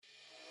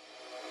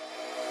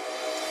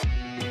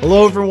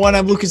Hello, everyone.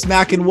 I'm Lucas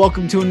Mack, and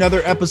welcome to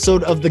another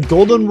episode of the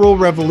Golden Rule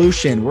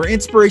Revolution, where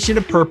inspiration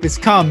and purpose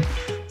come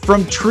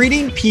from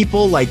treating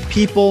people like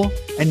people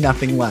and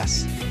nothing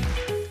less.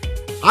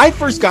 I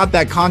first got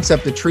that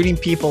concept of treating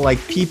people like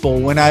people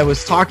when I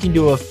was talking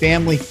to a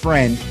family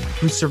friend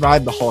who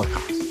survived the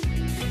Holocaust.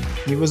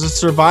 He was a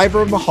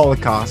survivor of the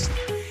Holocaust,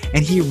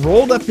 and he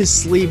rolled up his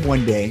sleeve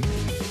one day,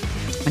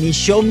 and he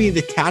showed me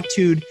the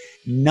tattooed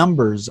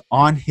numbers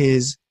on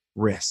his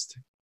wrist,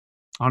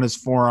 on his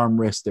forearm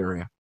wrist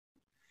area.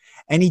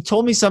 And he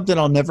told me something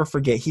I'll never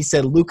forget. He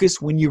said,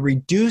 Lucas, when you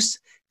reduce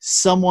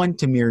someone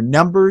to mere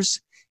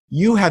numbers,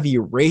 you have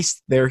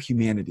erased their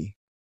humanity.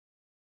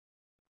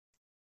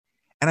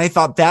 And I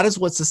thought that is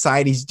what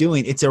society's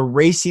doing. It's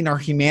erasing our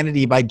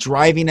humanity by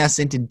driving us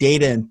into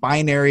data and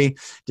binary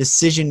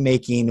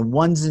decision-making,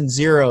 ones and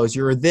zeros.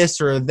 You're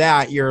this or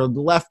that. You're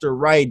left or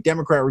right,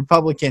 Democrat,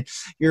 Republican.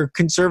 You're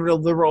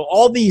conservative, liberal.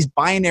 All these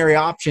binary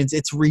options,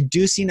 it's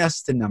reducing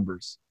us to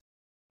numbers.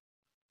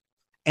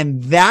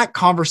 And that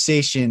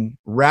conversation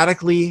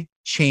radically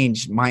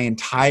changed my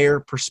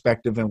entire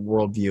perspective and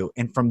worldview.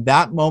 And from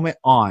that moment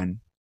on,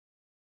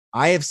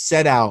 I have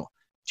set out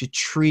to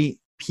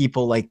treat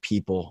people like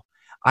people.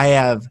 I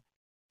have,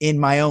 in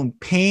my own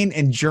pain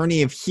and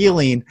journey of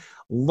healing,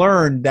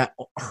 learned that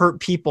hurt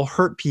people.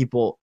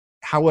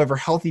 However,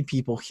 healthy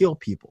people heal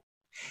people.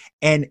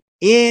 And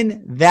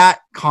in that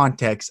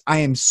context, I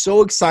am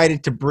so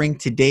excited to bring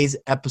today's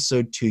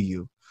episode to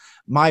you.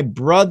 My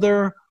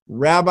brother,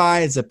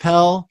 Rabbi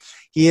Zippel,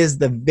 he is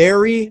the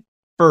very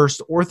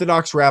first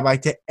Orthodox rabbi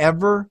to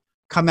ever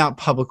come out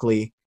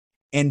publicly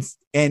and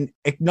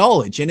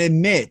acknowledge and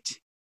admit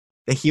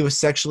that he was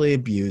sexually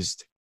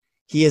abused.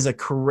 He is a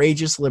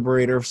courageous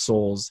liberator of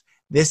souls.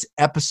 This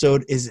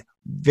episode is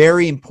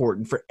very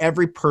important for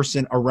every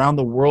person around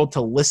the world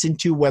to listen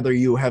to, whether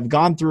you have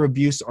gone through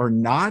abuse or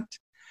not.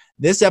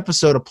 This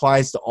episode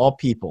applies to all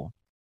people.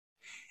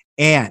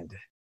 And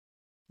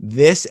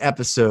this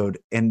episode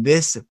and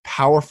this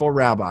powerful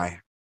rabbi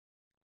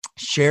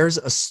shares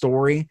a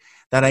story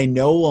that I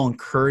know will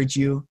encourage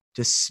you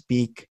to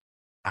speak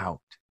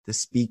out, to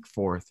speak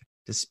forth,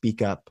 to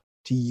speak up,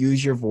 to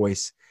use your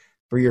voice,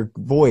 for your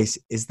voice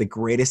is the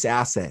greatest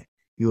asset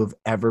you have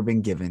ever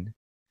been given.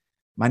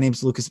 My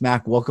name's Lucas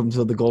Mack. Welcome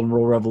to the Golden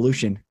Rule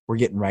Revolution. We're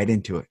getting right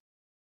into it.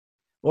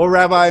 Well,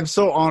 Rabbi, I'm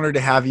so honored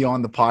to have you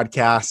on the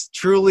podcast.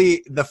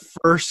 Truly the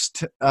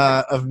first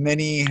of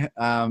many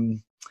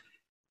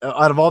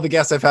out of all the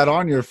guests I've had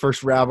on, you're the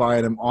first rabbi,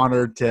 and I'm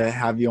honored to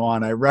have you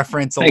on. I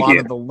reference a lot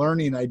of the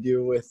learning I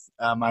do with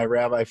my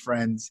rabbi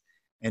friends,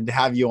 and to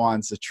have you on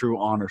is a true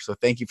honor. So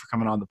thank you for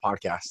coming on the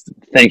podcast.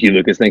 Thank you,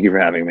 Lucas. Thank you for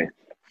having me.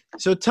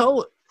 So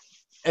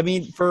I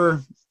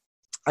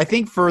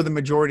think for the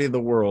majority of the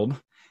world,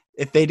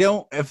 if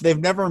they've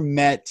never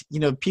met,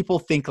 people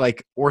think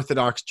like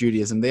Orthodox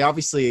Judaism. They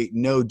obviously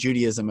know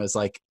Judaism as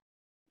like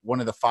one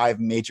of the 5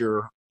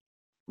 major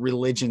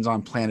religions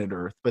on planet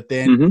Earth, but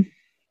then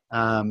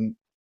to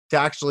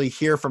actually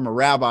hear from a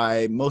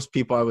rabbi, most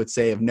people I would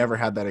say have never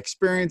had that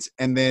experience.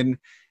 And then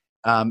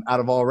out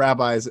of all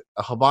rabbis,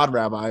 a Chabad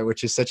rabbi,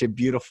 which is such a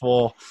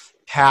beautiful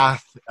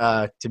path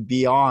to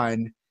be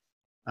on,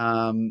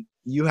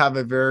 you have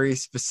a very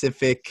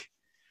specific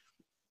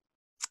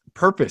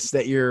purpose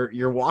that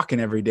you're walking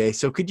every day.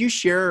 So could you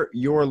share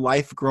your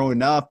life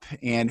growing up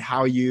and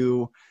how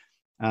you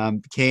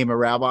became a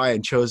rabbi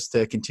and chose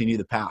to continue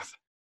the path?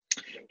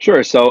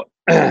 Sure. So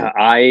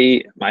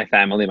my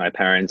family, my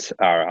parents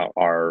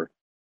are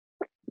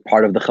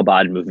part of the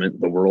Chabad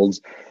movement, the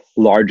world's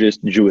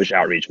largest Jewish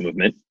outreach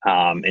movement.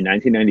 In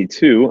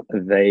 1992,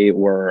 they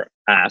were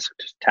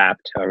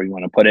tapped, however you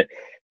want to put it,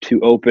 to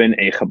open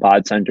a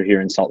Chabad center here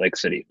in Salt Lake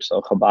City.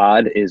 So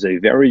Chabad is a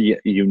very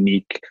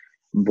unique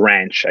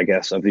branch, I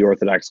guess, of the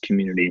Orthodox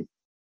community.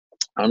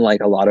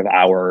 Unlike a lot of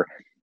our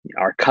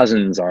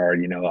cousins, our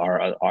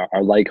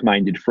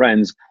like-minded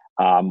friends,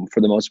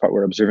 for the most part,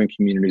 where observant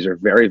communities are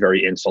very,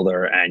 very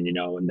insular, and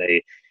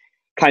they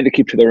kind of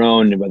keep to their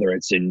own, whether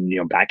it's in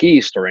back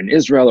east or in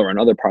Israel or in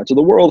other parts of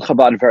the world.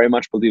 Chabad very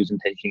much believes in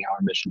taking our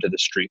mission to the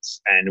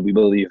streets, and we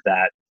believe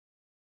that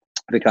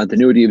the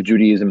continuity of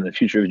Judaism and the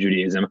future of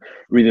Judaism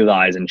really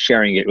lies in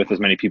sharing it with as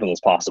many people as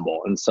possible.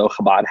 And so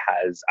Chabad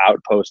has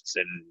outposts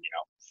in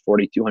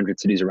 4,200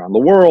 cities around the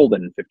world,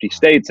 and 50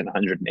 states, and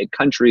 108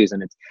 countries,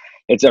 and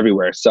it's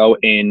everywhere. So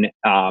in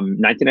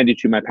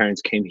 1992, my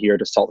parents came here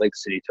to Salt Lake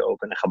City to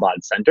open a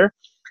Chabad center,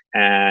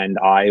 and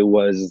I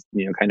was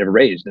kind of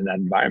raised in that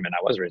environment.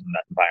 I was raised in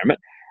that environment.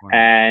 Wow.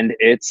 And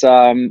it's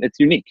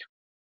unique.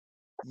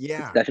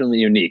 Yeah, it's definitely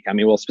unique. I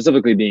mean, well,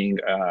 specifically being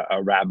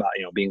a rabbi,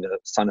 being the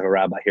son of a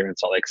rabbi here in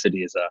Salt Lake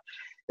City is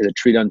a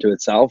treat unto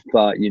itself.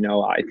 But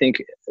I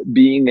think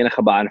being in a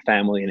Chabad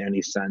family in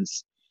any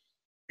sense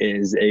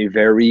is a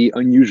very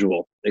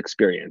unusual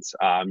experience.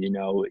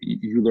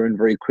 You learn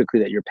very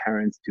quickly that your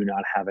parents do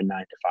not have a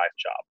 9-to-5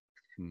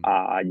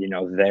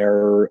 job.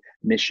 Their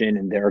mission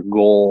and their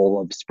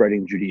goal of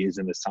spreading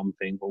Judaism is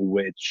something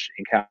which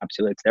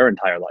encapsulates their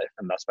entire life,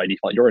 and thus by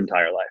default your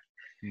entire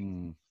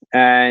life.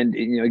 And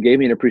it gave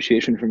me an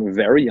appreciation from a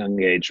very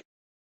young age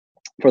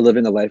for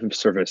living a life of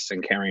service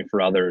and caring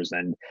for others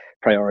and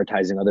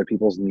prioritizing other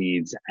people's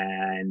needs.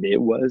 And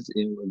it was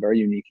a very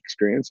unique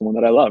experience and one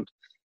that I loved.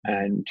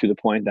 And to the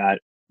point that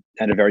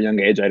at a very young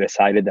age, I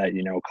decided that,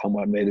 come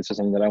what may, this is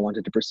something that I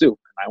wanted to pursue.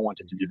 And I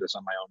wanted to do this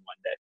on my own one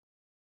day.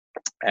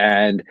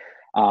 And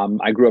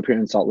I grew up here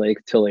in Salt Lake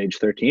till age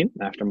 13.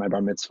 After my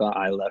bar mitzvah,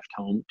 I left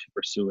home to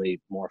pursue a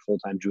more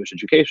full-time Jewish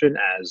education,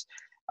 as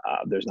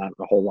there's not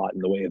a whole lot in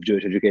the way of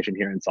Jewish education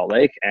here in Salt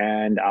Lake.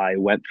 And I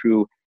went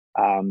through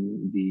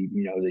the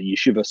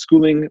yeshiva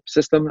schooling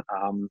system.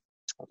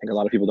 I think a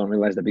lot of people don't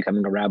realize that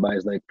becoming a rabbi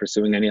is like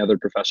pursuing any other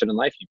profession in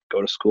life. You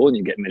go to school and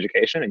you get an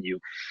education and you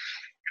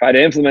try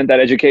to implement that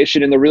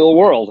education in the real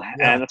world.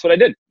 Yeah. And that's what I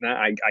did.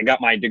 I got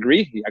my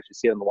degree. You actually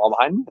see it on the wall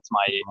behind me. It's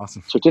my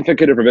awesome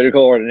certificate of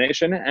rabbinical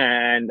ordination.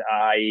 And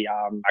I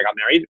got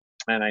married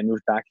and I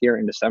moved back here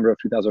in December of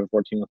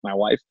 2014 with my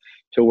wife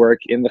to work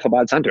in the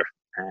Chabad Center.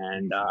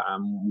 And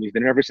we've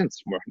been here ever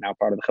since. We're now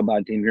part of the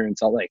Chabad team here in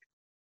Salt Lake.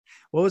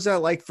 What was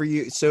that like for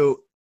you?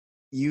 So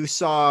you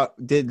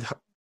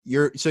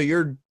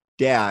your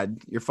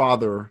dad, your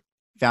father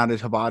founded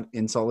Chabad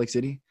in Salt Lake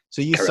City.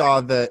 So you Correct.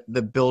 Saw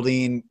the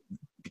building,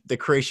 the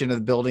creation of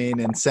the building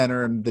and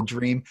center and the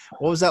dream.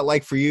 What was that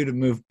like for you to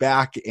move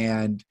back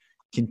and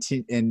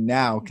continue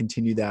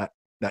that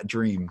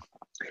dream?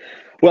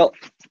 Well,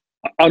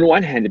 on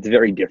one hand, it's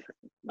very different.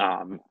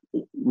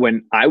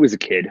 When I was a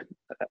kid,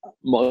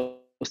 most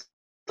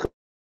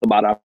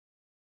Chabad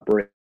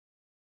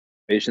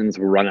operations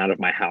were run out of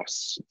my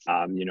house.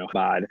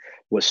 Chabad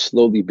was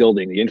slowly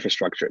building the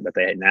infrastructure that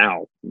they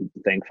now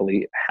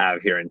thankfully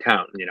have here in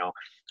town.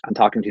 I'm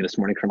talking to you this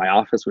morning from my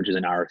office, which is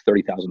in our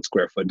 30,000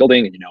 square foot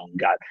building. And, we've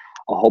got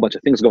a whole bunch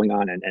of things going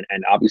on.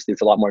 And obviously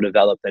it's a lot more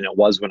developed than it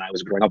was when I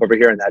was growing up over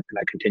here. And that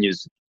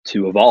continues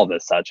to evolve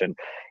as such. And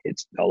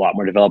it's a lot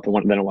more developed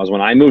than it was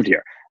when I moved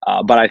here.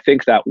 But I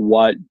think that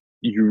what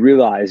you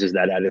realize is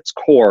that at its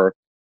core,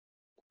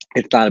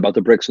 it's not about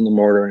the bricks and the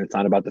mortar, and it's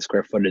not about the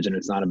square footage, and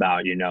it's not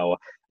about,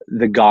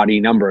 the gaudy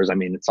numbers. I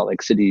mean, it's not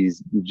like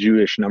City's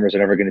Jewish numbers are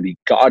never going to be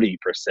gaudy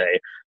per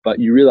se, but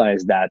you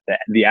realize that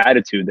the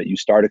attitude that you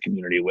start a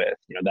community with,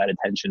 that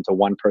attention to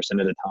one person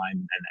at a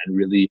time and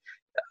really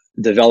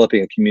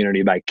developing a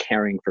community by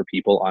caring for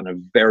people on a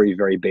very,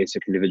 very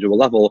basic individual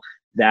level,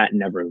 that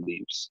never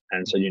leaves.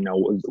 And so,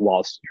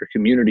 whilst your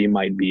community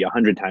might be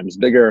 100 times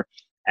bigger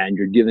and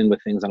you're dealing with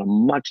things on a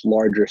much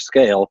larger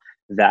scale,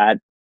 that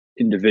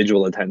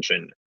individual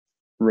attention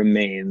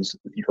remains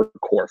your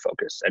core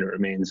focus, and it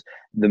remains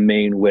the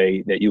main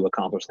way that you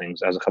accomplish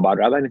things as a Chabad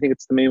rabbi. And I think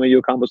it's the main way you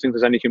accomplish things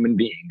as any human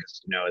being,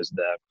 is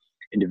the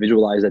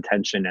individualized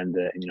attention and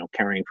the,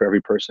 caring for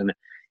every person,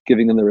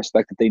 giving them the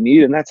respect that they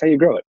need. And that's how you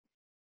grow it.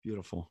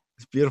 Beautiful.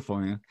 It's beautiful,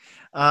 man.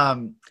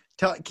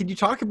 Can you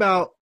talk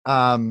about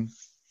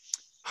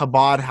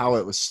Chabad, how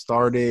it was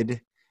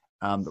started,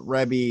 the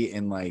Rabbi,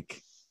 and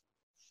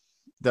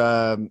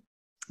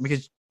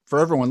because for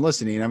everyone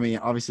listening, I mean,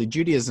 obviously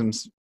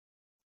Judaism's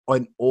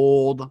an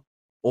old,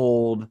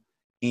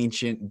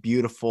 ancient,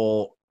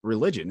 beautiful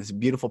religion. It's a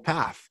beautiful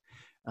path.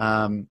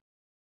 And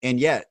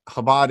yet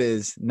Chabad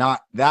is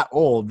not that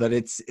old, but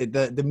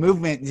the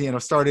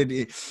movement,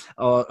 started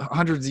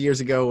hundreds of years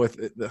ago with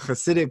the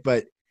Hasidic.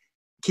 But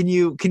can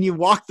you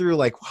walk through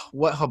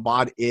what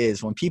Chabad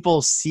is? When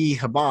people see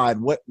Chabad,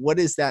 what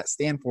does that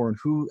stand for,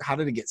 and how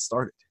did it get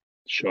started?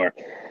 Sure.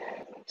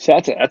 So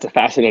that's a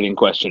fascinating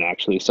question,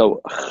 actually.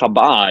 So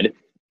Chabad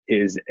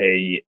is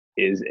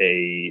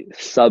a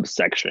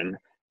subsection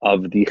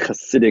of the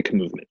Hasidic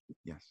movement.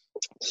 Yes.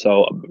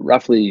 So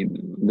roughly a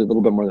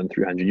little bit more than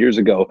 300 years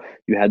ago,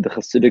 you had the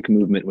Hasidic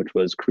movement, which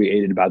was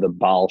created by the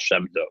Baal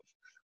Shem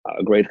Tov,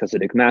 a great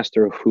Hasidic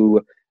master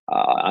who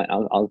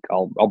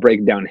I'll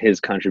break down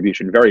his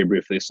contribution very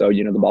briefly. So,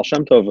 the Baal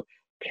Shem Tov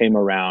came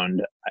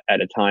around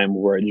at a time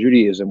where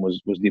Judaism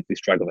was deeply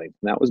struggling.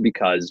 And that was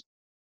because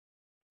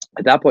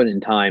at that point in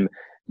time,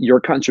 your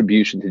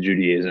contribution to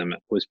Judaism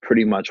was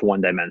pretty much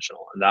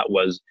one-dimensional. And that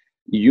was,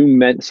 you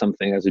meant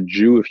something as a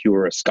Jew if you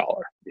were a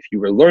scholar, if you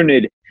were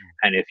learned,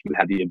 and if you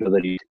had the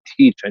ability to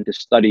teach and to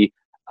study.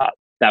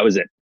 That was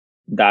it.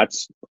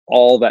 That's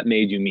all that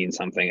made you mean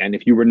something. And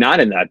if you were not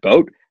in that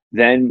boat,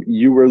 then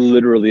you were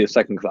literally a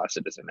second-class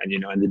citizen. And,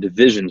 and the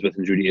divisions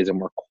within Judaism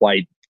were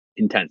quite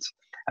intense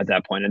at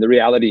that point. And the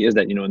reality is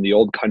that, in the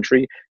old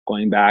country,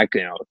 going back,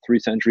 3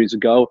 centuries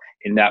ago,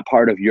 in that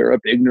part of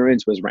Europe,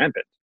 ignorance was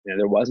rampant.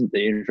 There wasn't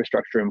the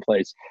infrastructure in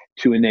place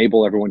to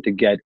enable everyone to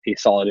get a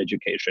solid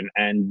education.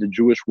 And the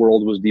Jewish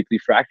world was deeply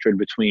fractured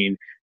between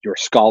your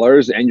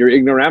scholars and your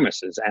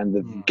ignoramuses. And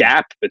the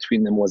gap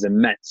between them was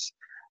immense.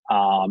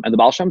 And the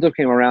Baal Shem Tov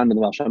came around, and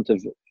the Baal Shem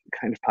Tov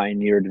kind of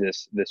pioneered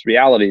this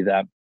reality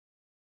that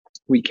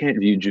we can't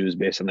view Jews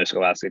based on their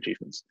scholastic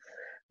achievements.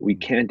 We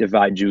can't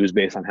divide Jews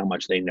based on how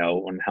much they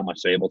know and how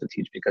much they're able to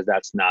teach, because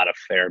that's not a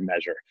fair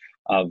measure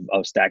of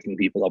stacking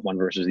people up one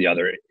versus the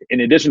other. In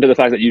addition to the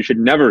fact that you should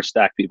never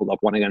stack people up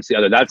one against the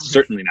other, that's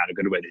certainly not a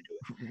good way to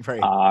do it.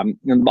 Right.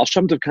 And Baal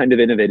Shem Tov kind of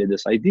innovated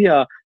this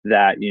idea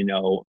that,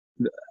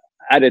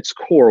 at its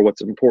core,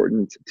 what's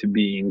important to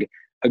being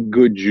a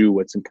good Jew,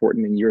 what's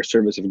important in your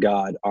service of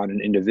God on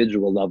an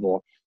individual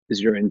level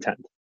is your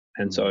intent.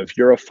 And so if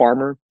you're a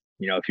farmer,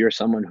 if you're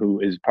someone who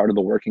is part of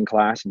the working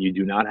class and you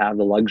do not have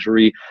the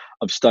luxury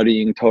of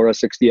studying Torah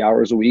 60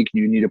 hours a week,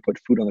 you need to put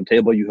food on the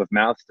table, you have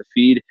mouths to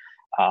feed,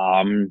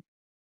 and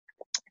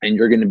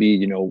you're going to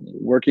be,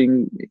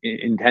 working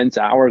intense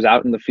hours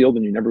out in the field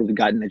and you never really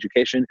got an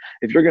education.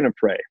 If you're going to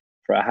pray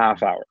for a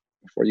half hour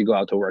before you go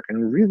out to work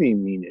and really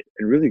mean it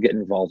and really get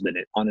involved in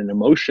it on an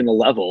emotional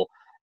level,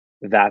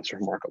 that's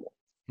remarkable.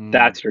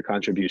 That's your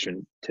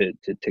contribution to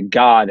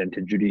God and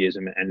to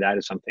Judaism. And that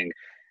is something,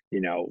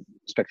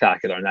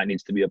 spectacular. And that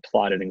needs to be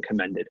applauded and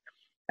commended.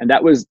 And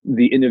that was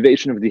the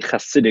innovation of the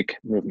Hasidic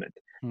movement.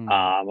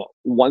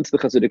 Once the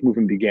Hasidic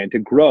movement began to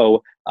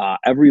grow,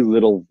 every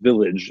little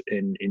village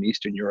in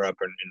Eastern Europe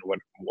and in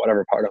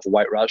whatever part of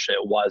White Russia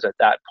it was at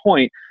that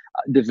point,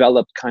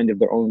 developed kind of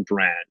their own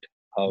brand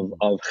of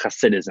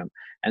Hasidism.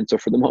 And so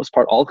for the most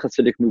part, all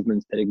Hasidic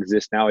movements that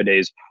exist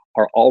nowadays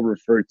are all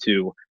referred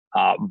to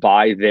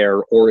by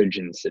their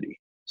origin city.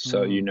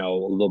 So,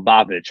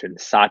 Lubavitch and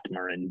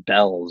Satmar and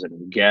Belz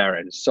and Ger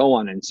and so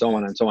on and so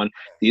on and so on.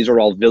 These are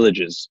all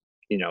villages,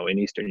 in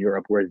Eastern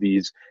Europe where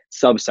these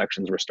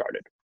subsections were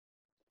started.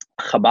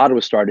 Chabad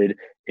was started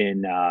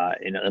in a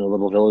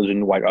little village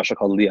in White Russia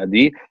called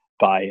Liadi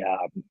by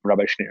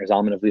Rabbi Shneur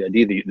Zalman of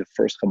Liadi, the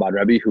first Chabad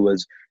Rebbe, who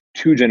was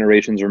 2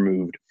 generations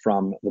removed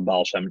from the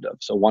Baal Shem Tov.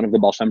 So one of the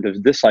Baal Shem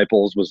Tov's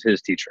disciples was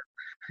his teacher.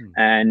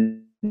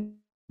 And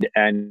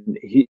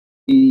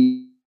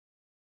he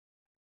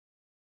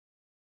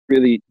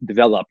really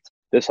developed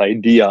this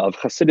idea of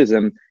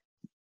Hasidism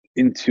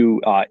into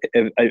a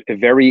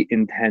very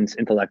intense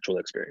intellectual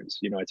experience.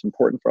 It's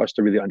important for us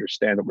to really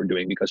understand what we're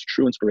doing because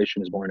true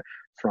inspiration is born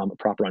from a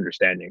proper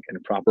understanding and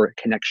a proper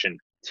connection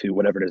to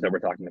whatever it is that we're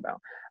talking about.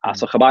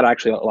 So Chabad,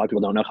 actually, a lot of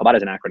people don't know, Chabad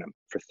is an acronym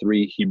for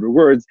 3 Hebrew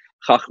words: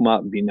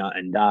 Chachma, Bina,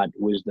 and Dad,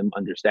 wisdom,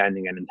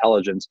 understanding, and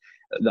intelligence.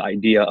 The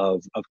idea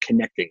of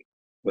connecting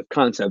with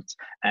concepts.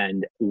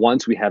 And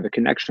once we have a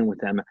connection with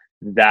them,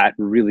 that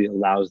really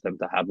allows them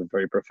to have a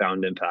very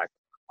profound impact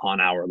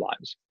on our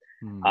lives.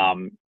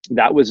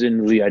 That was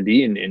in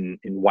Liadi in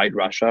White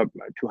Russia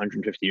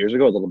 250 years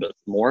ago, a little bit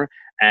more.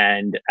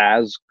 And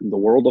as the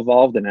world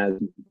evolved and as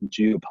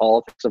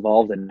geopolitics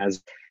evolved and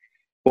as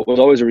what was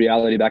always a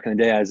reality back in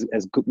the day, as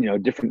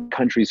different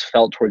countries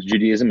felt towards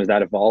Judaism, as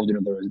that evolved, there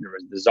was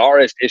the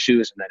czarist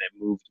issues, and then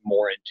it moved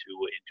more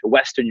into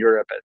Western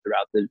Europe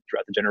throughout the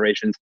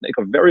generations. Make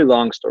a very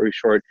long story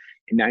short,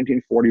 in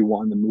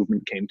 1941, the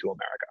movement came to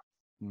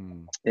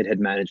America. It had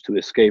managed to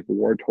escape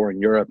war-torn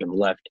Europe and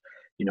left,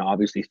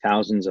 obviously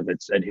thousands of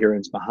its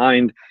adherents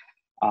behind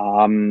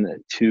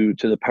to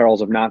the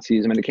perils of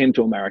Nazism, and it came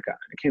to America.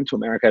 And it came to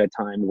America at a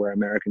time where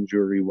American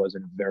Jewry was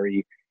in a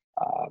very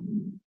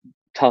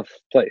tough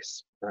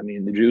place. I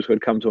mean, the Jews who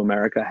had come to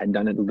America had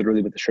done it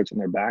literally with the shirts on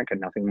their back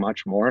and nothing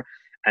much more,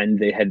 and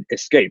they had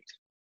escaped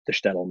the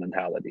shtetl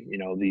mentality,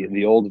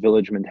 the old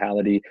village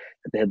mentality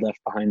that they had left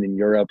behind in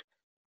Europe.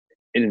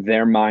 In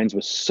their minds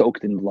was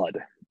soaked in blood,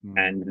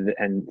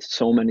 and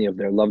so many of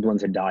their loved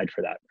ones had died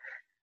for that.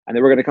 And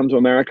they were going to come to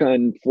America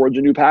and forge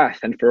a new path.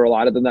 And for a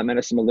lot of them, that meant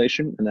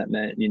assimilation, and that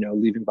meant,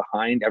 leaving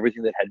behind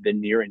everything that had been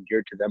near and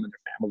dear to them and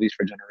their families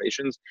for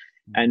generations.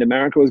 And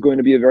America was going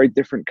to be a very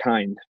different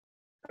kind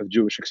of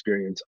Jewish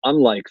experience,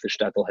 unlike the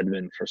shtetl had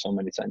been for so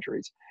many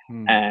centuries.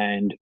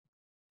 And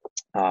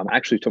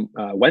actually,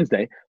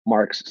 Wednesday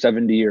marks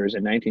 70 years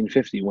in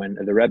 1950 when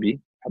the Rabbi,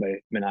 Rabbi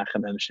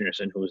Menachem M.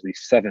 Schneerson, who was the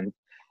seventh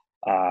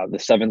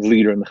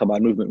leader in the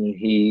Chabad movement, when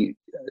he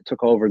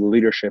took over the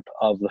leadership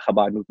of the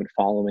Chabad movement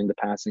following the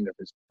passing of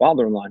his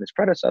father-in-law and his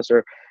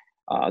predecessor,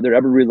 the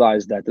Rebbe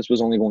realized that this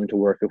was only going to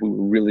work if we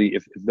were really,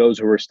 if those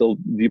who were still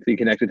deeply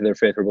connected to their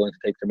faith were willing to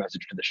take their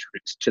message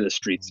to the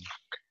streets.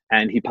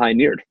 And he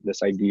pioneered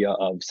this idea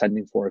of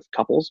sending forth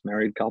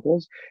married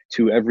couples,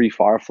 to every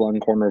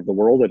far-flung corner of the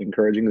world and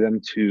encouraging them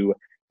to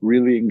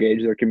really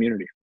engage their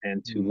community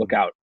and to look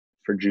out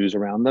for Jews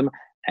around them.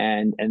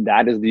 And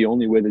that is the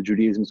only way that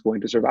Judaism is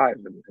going to survive.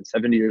 And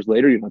 70 years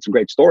later, it's a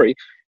great story.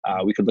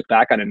 We could look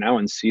back on it now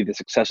and see the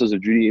successes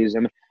of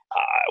Judaism,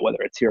 whether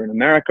it's here in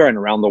America and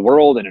around the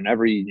world and in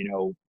every,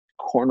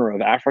 corner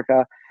of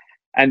Africa.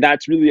 And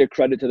that's really a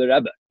credit to the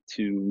Rebbe,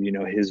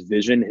 to, his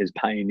vision, his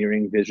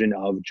pioneering vision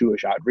of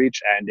Jewish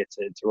outreach. And it's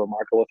a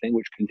remarkable thing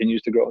which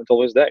continues to grow until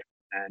this day.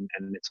 And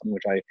it's something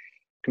which I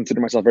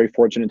consider myself very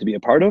fortunate to be a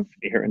part of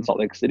here in Salt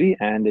Lake City.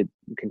 And it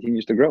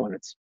continues to grow. And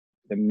it's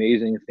an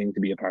amazing thing to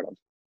be a part of.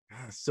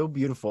 So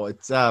beautiful.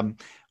 It's the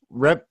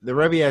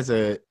Rebbe has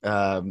a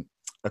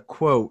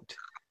quote,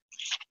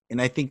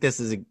 and I think this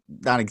is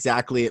not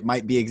exactly, it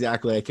might be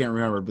exactly, I can't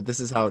remember, but this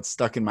is how it's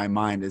stuck in my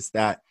mind, is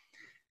that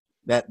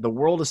the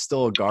world is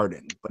still a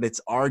garden, but it's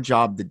our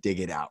job to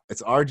dig it out.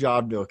 It's our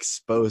job to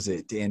expose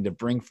it and to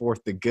bring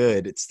forth the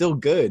good. It's still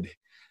good.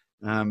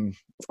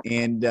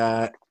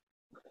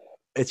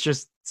 It's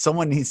just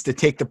someone needs to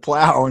take the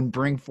plow and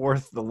bring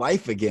forth the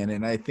life again.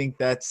 And I think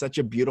that's such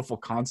a beautiful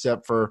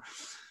concept for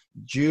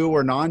Jew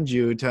or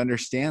non-Jew to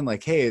understand,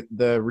 like, hey,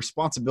 the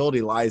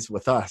responsibility lies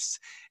with us.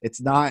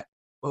 It's not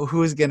well,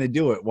 who's going to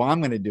do it? Well, I'm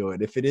going to do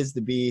it. If it is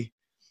to be,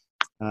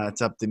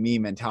 it's up to me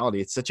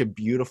mentality. It's such a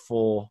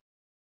beautiful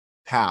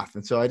path.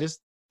 And so I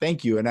just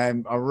thank you. And I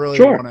really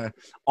Sure. want to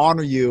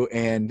honor you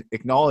and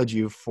acknowledge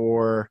you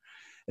for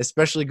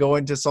especially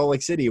going to Salt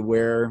Lake City,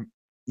 where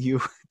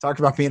you talk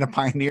about being a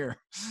pioneer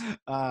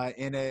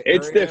in an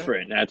It's area.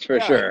 different, that's for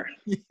Yeah. sure.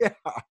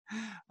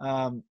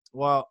 Yeah.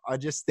 Well, I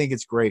just think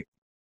it's great.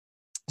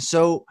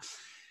 So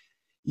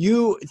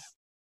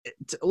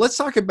let's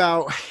talk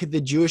about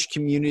the Jewish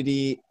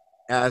community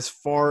as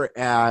far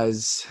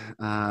as,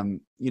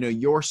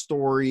 your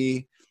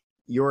story,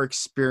 your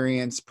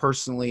experience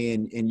personally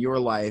in your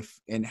life,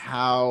 and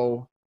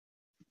how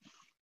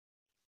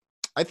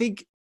I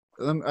think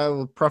I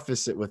will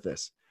preface it with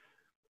this.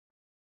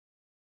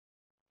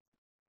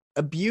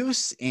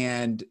 Abuse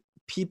and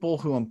people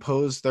who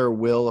impose their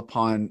will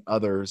upon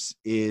others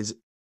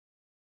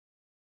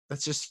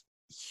that's just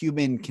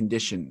human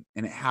condition,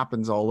 and it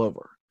happens all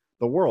over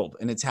the world,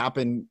 and it's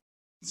happened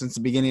since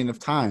the beginning of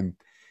time.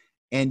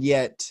 And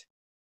yet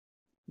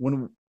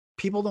when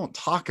people don't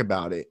talk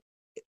about it,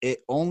 it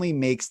only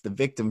makes the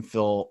victim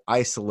feel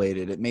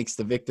isolated. It makes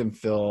the victim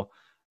feel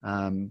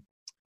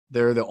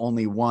they're the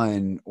only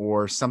one,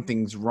 or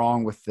something's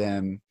wrong with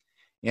them.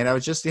 And I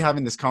was just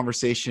having this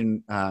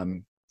conversation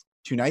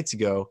 2 nights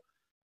ago.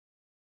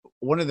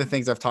 One of the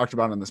things I've talked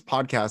about on this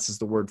podcast is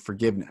the word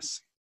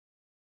forgiveness,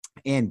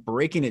 and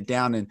breaking it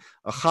down in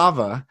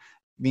achava,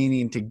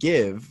 meaning to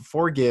give.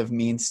 Forgive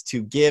means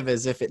to give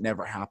as if it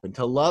never happened,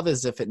 to love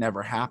as if it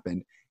never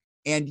happened.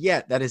 And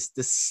yet that is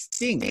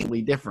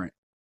distinctly different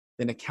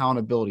than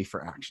accountability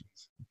for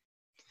actions.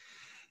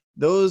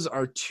 Those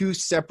are two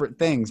separate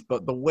things,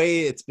 but the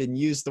way it's been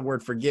used, the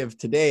word forgive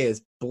today,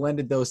 is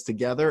blended those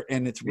together,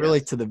 and it's really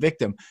to the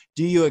victim.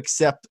 Do you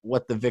accept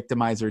what the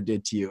victimizer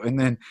did to you? And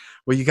then,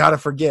 well, you got to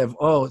forgive.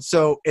 Oh,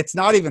 so it's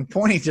not even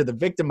pointing to the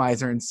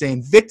victimizer and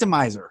saying,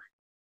 victimizer,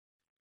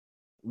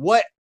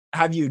 what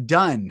have you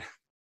done?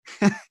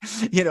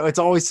 It's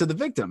always to the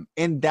victim.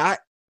 And that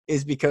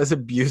is because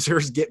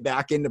abusers get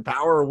back into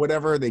power or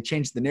whatever. They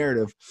change the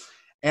narrative.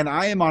 And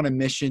I am on a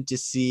mission to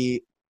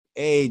see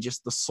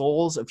just the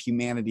souls of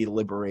humanity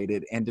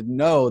liberated, and to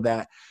know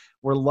that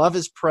where love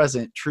is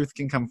present, truth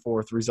can come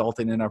forth,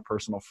 resulting in our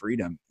personal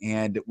freedom.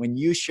 And when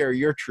you share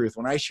your truth,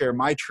 when I share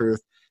my truth,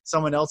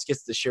 someone else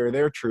gets to share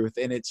their truth.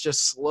 And it's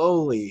just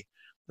slowly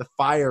the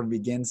fire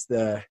begins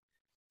to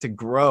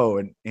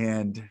grow.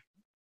 And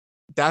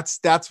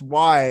that's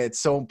why it's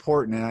so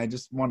important.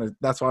 And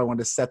that's why I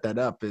wanted to set that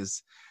up,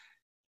 is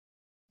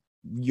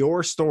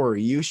your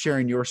story, you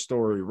sharing your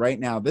story right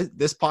now.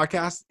 This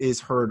podcast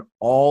is heard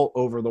all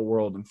over the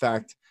world. In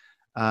fact,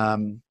 let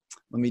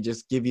me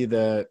just give you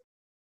the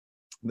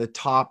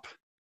top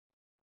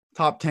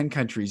 10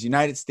 countries.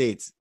 United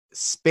States,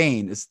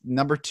 Spain is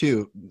number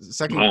 2,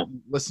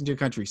 second listened to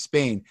country,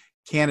 Spain,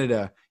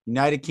 Canada,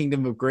 United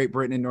Kingdom of Great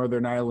Britain and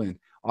Northern Ireland,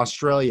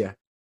 Australia,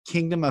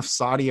 Kingdom of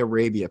Saudi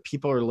Arabia.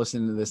 People are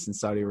listening to this in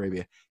Saudi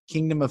Arabia.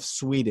 Kingdom of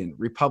Sweden,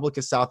 Republic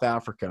of South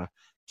Africa,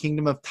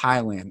 Kingdom of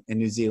Thailand, and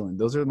New Zealand.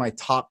 Those are my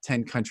top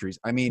 10 countries.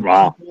 I mean,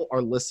 people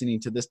are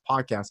listening to this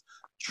podcast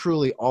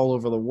truly all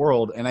over the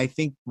world. And I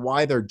think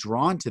why they're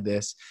drawn to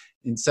this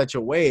in such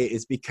a way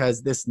is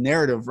because this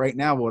narrative right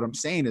now, what I'm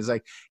saying is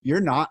like, you're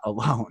not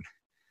alone.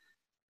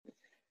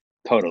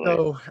 Totally.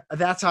 So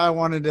that's how I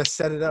wanted to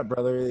set it up,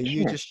 brother.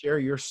 You Sure. just share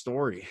your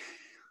story.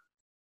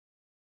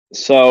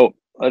 So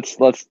let's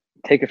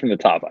take it from the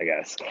top, I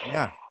guess.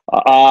 Yeah.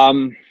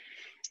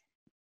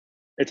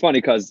 It's funny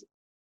because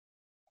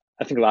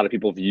I think a lot of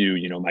people view,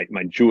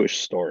 my Jewish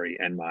story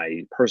and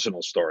my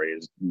personal story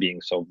as being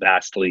so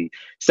vastly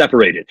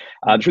separated.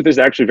 The truth is,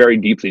 they're actually very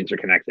deeply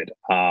interconnected,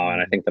 and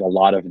I think that a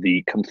lot of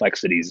the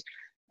complexities,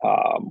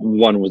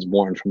 one was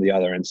born from the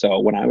other. And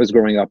so, when I was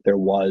growing up,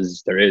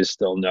 there is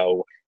still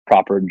no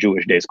proper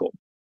Jewish day school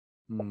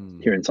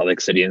here in Salt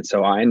Lake City, and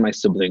so I and my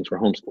siblings were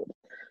homeschooled,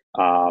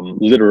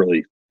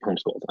 literally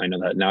homeschooled. I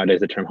know that nowadays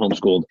the term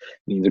homeschooled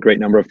means a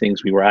great number of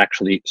things. We were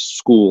actually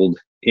schooled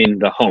in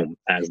the home,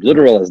 as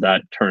literal as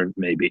that term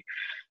may be.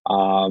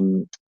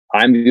 I'm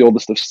the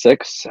oldest of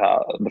 6.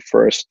 The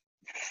first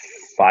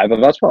 5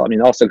 of us,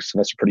 all 6 of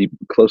us are pretty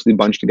closely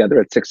bunched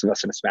together. At 6 of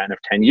us in a span of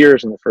 10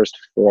 years, and the first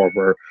 4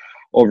 were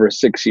over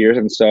 6 years.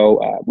 And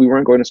so we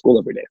weren't going to school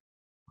every day.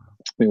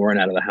 We weren't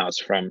out of the house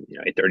from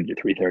 8:30 to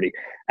 3:30,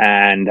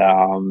 and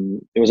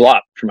it was a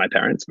lot for my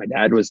parents. My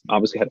dad was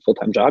obviously had a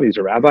full-time job. He's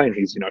a rabbi, and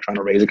he's trying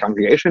to raise a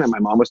congregation. And my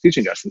mom was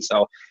teaching us, and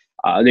so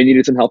they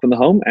needed some help in the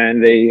home,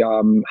 and they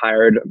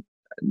hired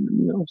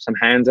some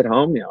hands at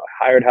home.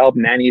 Hired help,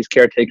 nannies,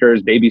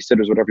 caretakers,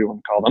 babysitters, whatever you want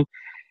to call them,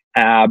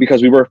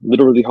 because we were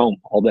literally home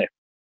all day.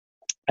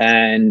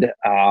 And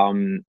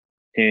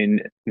in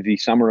the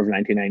summer of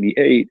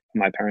 1998,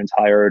 my parents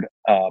hired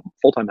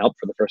full-time help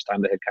for the first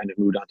time. They had kind of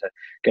moved on to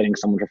getting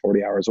someone for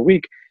 40 hours a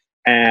week.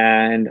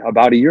 And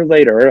about a year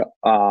later,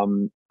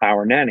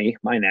 my nanny,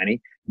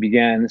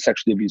 began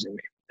sexually abusing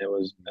me. It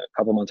was a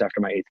couple months after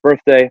my 8th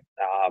birthday.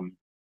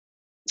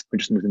 We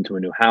just moved into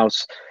a new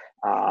house.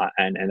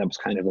 And that was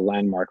kind of a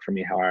landmark for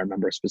me, how I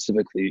remember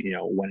specifically,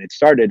 when it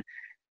started.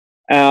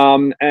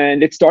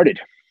 And it started.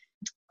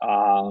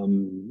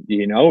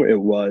 It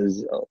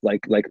was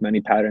like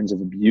many patterns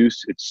of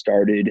abuse. It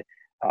started,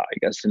 I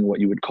guess, in what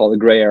you would call the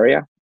gray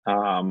area,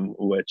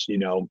 which,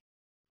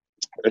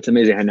 it's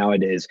amazing how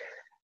nowadays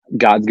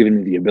God's given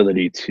me the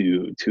ability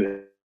to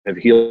have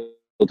healed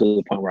to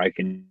the point where I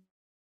can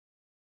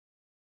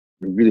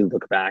really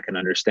look back and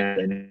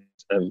understand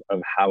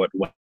of how it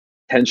went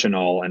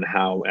intentional, and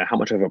how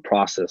much of a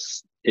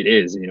process it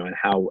is, and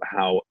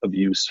how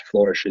abuse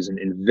flourishes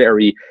in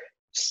very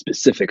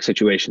specific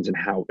situations, and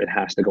how it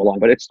has to go along.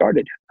 But it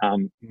started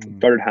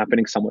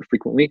happening somewhat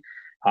frequently,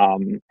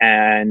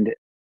 and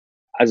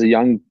as a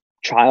young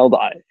child,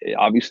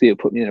 obviously it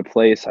put me in a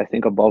place, I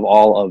think, above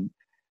all, of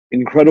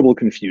incredible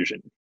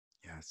confusion.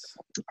 Yes.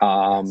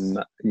 um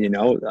you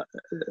know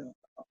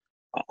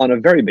on a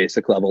very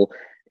basic level,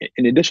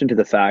 in addition to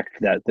the fact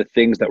that the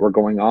things that were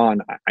going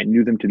on, I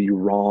knew them to be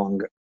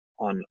wrong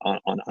on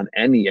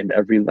any and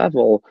every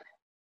level.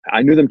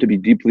 I knew them to be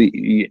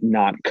deeply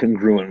not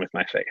congruent with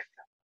my faith.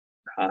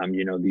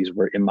 These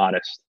were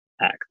immodest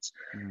acts.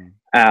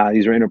 Mm.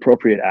 These were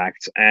inappropriate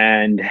acts,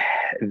 and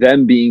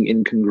them being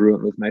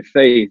incongruent with my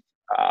faith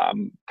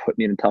put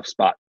me in a tough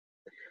spot,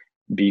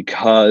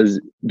 because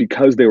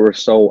they were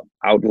so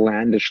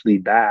outlandishly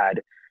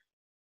bad.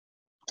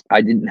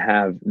 I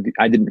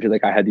didn't feel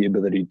like I had the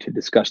ability to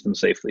discuss them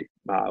safely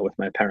with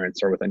my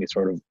parents or with any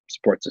sort of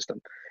support system,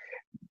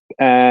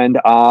 and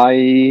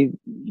I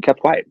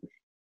kept quiet.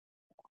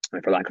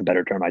 And for lack of a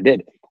better term, I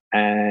did.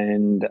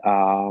 And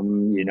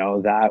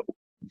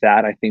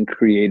that I think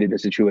created a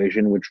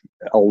situation which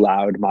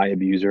allowed my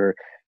abuser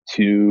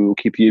to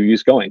keep the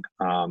abuse going.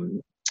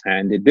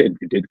 And it did.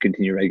 It did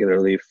continue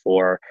regularly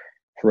for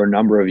a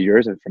number of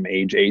years. And from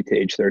age 8 to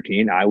age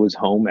 13, I was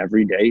home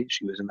every day.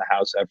 She was in the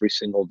house every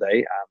single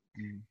day.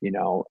 You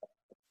know,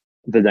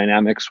 the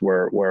dynamics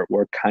were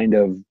kind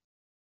of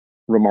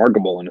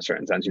remarkable in a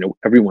certain sense.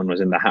 Everyone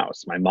was in the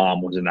house. My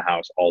mom was in the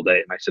house all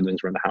day. My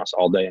siblings were in the house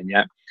all day, and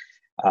yet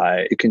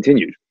it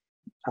continued.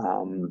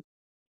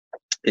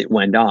 It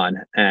went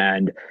on,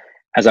 and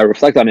as I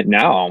reflect on it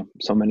now,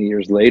 so many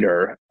years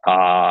later,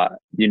 I'll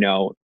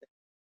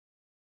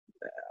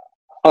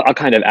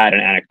kind of add an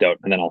anecdote,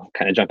 and then I'll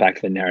kind of jump back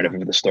to the narrative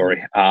of the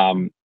story.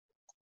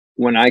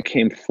 When I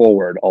came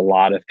forward, a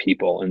lot of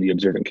people in the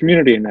observant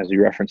community, and as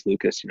you referenced,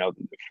 Lucas, for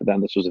them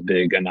this was a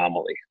big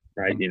anomaly,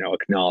 right?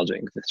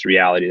 Acknowledging this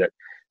reality that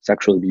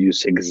sexual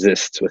abuse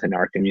exists within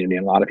our community,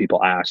 and a lot of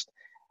people asked,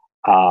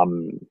 how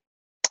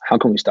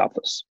can we stop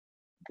this?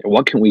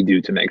 What can we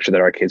do to make sure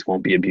that our kids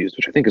won't be abused?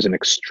 Which I think is an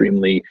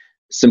extremely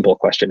simple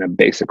question, a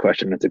basic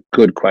question. It's a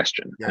good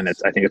question. Yes. And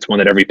I think it's one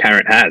that every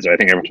parent has, or I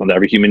think it's one that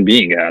every human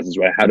being has, is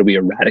right. How do we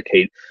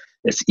eradicate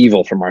this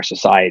evil from our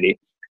society?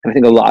 And I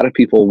think a lot of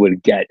people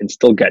would get, and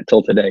still get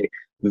till today,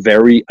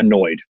 very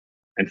annoyed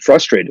and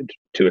frustrated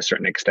to a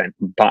certain extent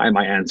by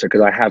my answer,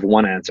 because I have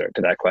one answer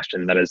to that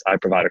question that is I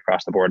provide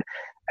across the board.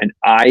 And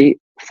I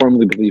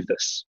firmly believe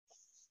this,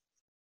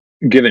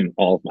 given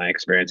all of my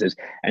experiences,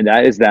 and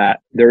that is that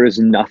there is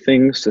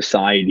nothing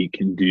society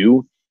can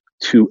do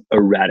to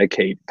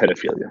eradicate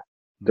pedophilia.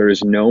 There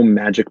is no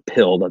magic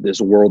pill that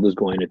this world is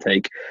going to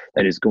take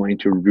that is going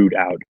to root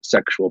out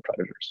sexual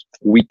predators.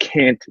 We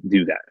can't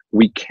do that.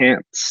 We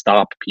can't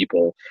stop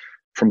people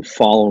from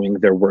following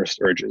their worst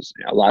urges.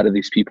 A lot of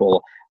these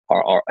people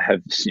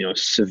have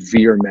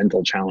severe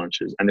mental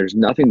challenges, and there's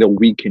nothing that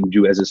we can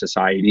do as a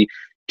society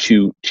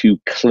to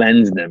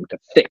cleanse them, to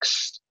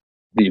fix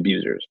the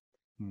abusers.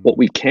 What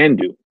we can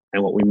do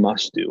and what we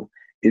must do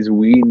is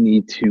we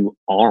need to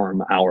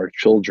arm our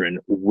children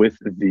with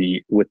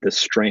the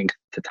strength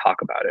to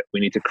talk about it.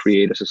 We need to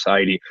create a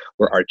society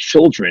where our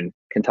children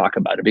can talk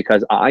about it,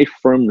 because I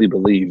firmly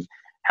believe,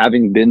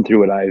 having been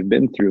through what I've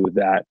been through,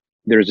 that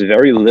there's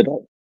very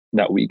little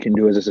that we can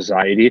do as a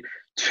society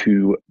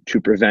to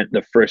prevent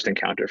the first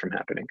encounter from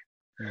happening.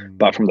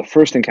 But from the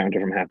first encounter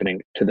from happening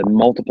to the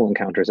multiple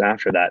encounters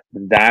after that,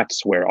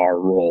 that's where our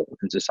role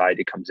in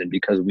society comes in,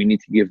 because we need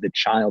to give the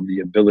child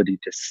the ability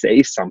to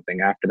say something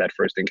after that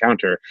first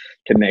encounter,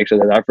 to make sure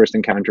that that first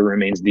encounter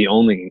remains the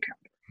only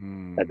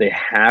encounter, that they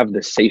have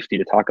the safety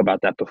to talk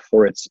about that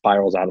before it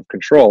spirals out of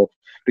control.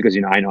 Because,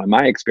 I know in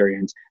my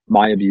experience,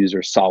 my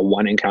abuser saw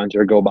one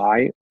encounter go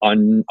by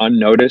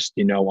unnoticed,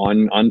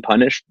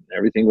 unpunished,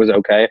 everything was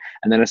okay.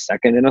 And then a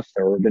second and a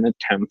third and a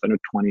 10th and a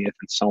 20th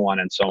and so on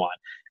and so on.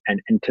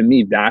 And to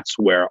me, that's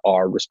where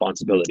our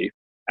responsibility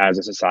as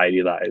a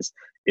society lies,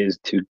 is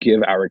to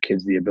give our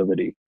kids the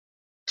ability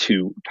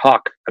to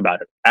talk about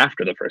it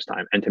after the first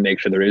time, and to make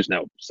sure there is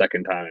no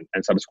second time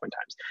and subsequent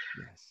times.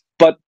 Yes.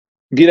 But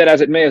be that as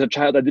it may, as a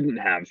child, I didn't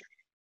have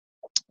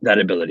that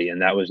ability,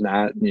 and that was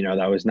not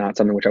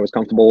something which I was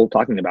comfortable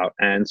talking about.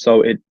 And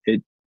so it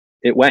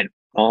went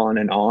on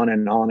and on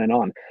and on and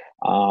on.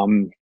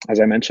 As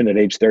I mentioned, at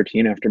age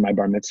 13, after my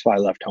bar mitzvah, I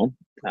left home.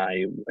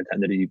 I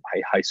attended a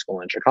high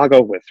school in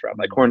Chicago with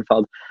Rabbi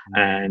Kornfeld,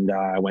 and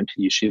I went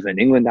to yeshiva in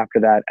England after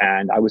that.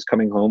 And I was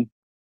coming home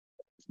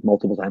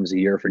multiple times a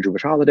year for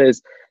Jewish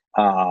holidays.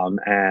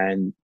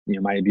 And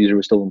my abuser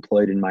was still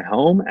employed in my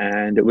home,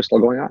 and it was still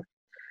going on.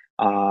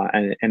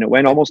 And it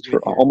went almost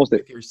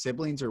with your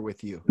siblings or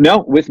with you?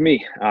 no, with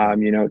me.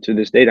 To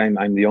this date,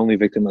 I'm the only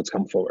victim that's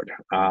come forward.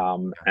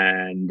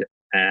 And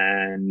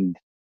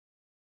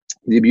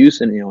the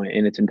abuse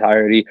in its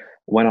entirety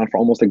went on for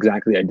almost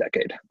exactly a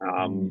decade.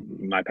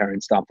 My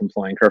parents stopped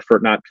employing her for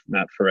not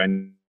for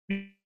any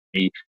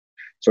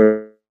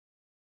sort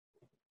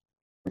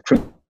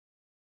of,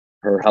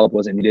 her help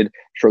wasn't needed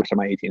short of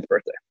my 18th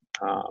birthday.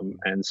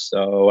 And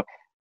so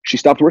she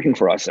stopped working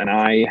for us, and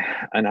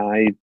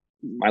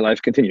my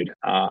life continued.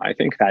 I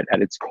think that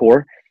at its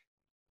core,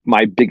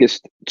 my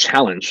biggest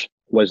challenge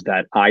was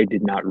that I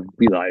did not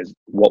realize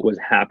what was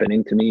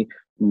happening to me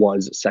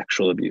was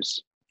sexual abuse.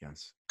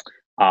 Yes.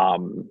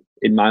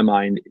 In my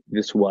mind,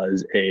 this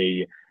was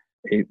a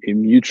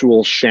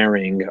mutual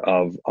sharing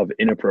of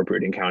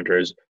inappropriate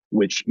encounters,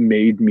 which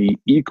made me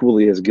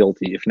equally as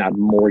guilty, if not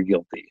more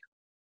guilty,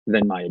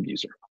 than my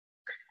abuser.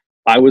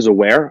 I was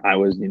aware, I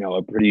was,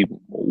 a pretty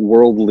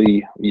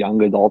worldly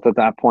young adult at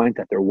that point,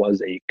 that there was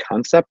a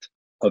concept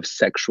of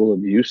sexual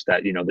abuse,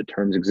 that, the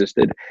terms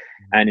existed.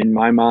 And in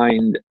my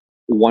mind,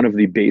 one of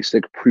the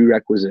basic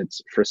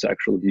prerequisites for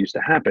sexual abuse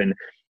to happen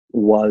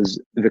was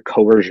the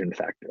coercion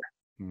factor,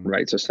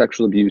 right? So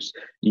sexual abuse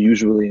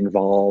usually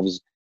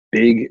involves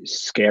big,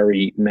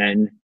 scary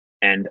men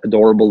and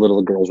adorable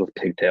little girls with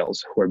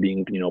pigtails who are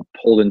being,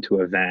 pulled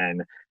into a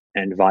van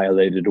and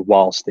violated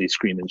whilst they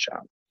scream and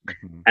shout.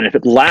 And if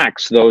it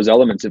lacks those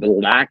elements, if it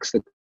lacks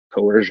the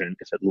coercion,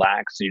 if it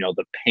lacks,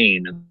 the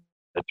pain and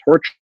the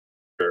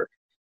torture,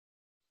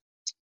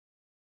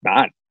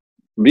 not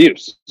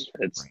abuse.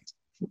 It's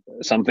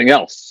something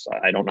else.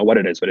 I don't know what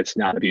it is, but it's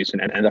not abuse.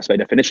 And thus, by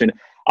definition,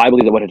 I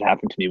believe that what had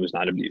happened to me was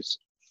not abuse.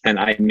 And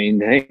I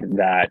maintained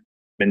that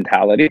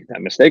mentality,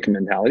 that mistaken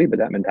mentality, but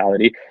that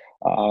mentality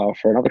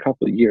for another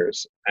couple of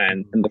years.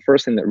 And the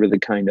first thing that really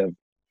kind of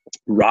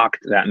rocked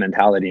that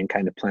mentality and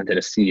kind of planted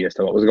a seed as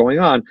to what was going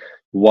on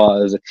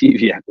was a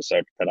TV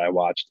episode that I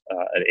watched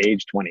at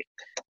age 20.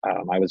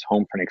 I was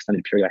home for an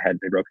extended period. I had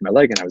broken my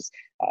leg, and I was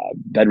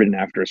bedridden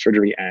after a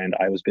surgery, and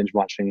I was binge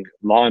watching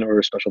Law and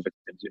Order Special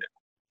Victims Unit,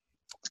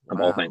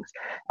 of all things.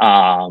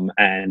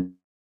 And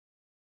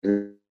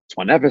there's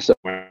one episode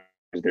where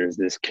there's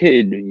this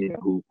kid,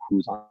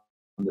 who's on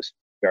this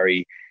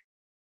very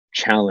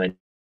challenge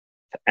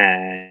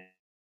and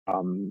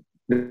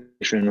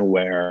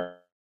where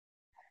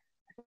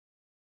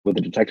with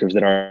the detectives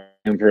that are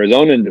in for his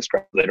own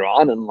indiscretion later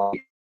on in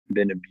life,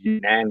 been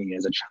abused nanny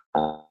as a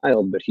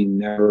child, but he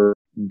never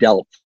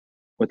dealt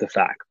with the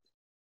fact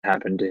that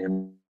happened to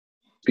him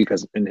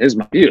because in his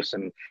abuse.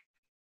 And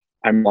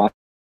I'm watching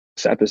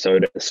this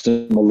episode, the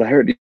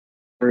similarity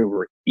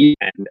were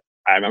and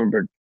I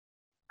remember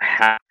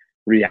had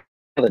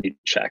reality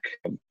check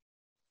of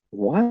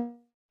what?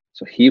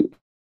 So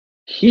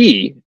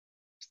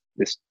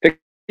this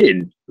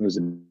kid was,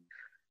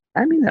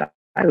 I mean, that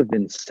I have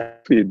been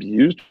sexually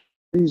abused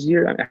these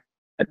years. I mean,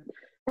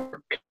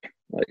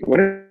 like, what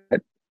does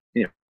that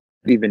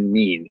even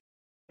mean?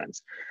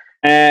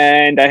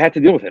 And I had to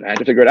deal with it. I had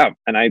to figure it out.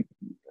 And I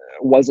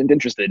wasn't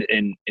interested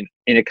in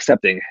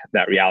accepting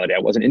that reality. I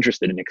wasn't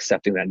interested in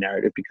accepting that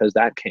narrative because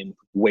that came with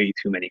way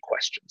too many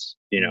questions.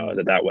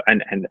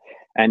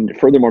 And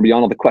furthermore,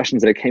 beyond all the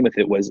questions that it came with,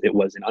 it was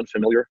an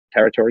unfamiliar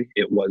territory.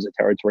 It was a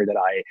territory that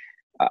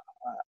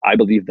I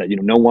believe that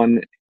no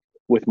one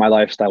with my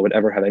lifestyle would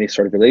ever have any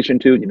sort of relation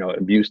to.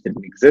 Abuse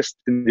didn't exist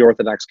in the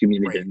Orthodox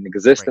community, didn't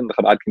exist in the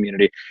Chabad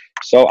community.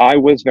 So I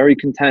was very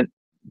content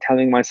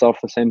telling myself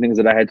the same things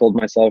that I had told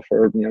myself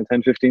for 10,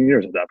 15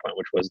 years at that point,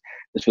 which was,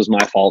 this was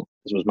my fault,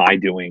 this was my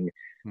doing,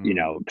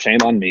 shame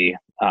on me,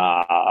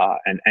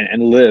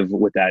 and live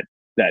with that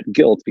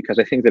guilt, because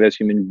I think that as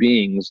human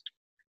beings,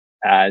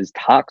 as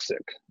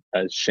toxic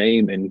as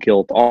shame and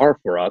guilt are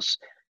for us,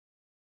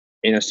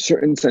 in a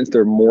certain sense,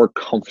 they're more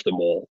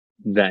comfortable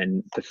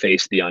than to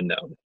face the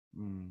unknown,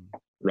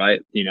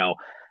 right?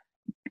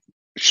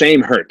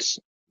 Shame hurts,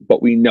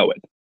 but we know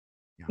it.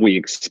 We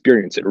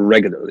experience it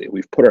regularly.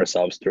 We've put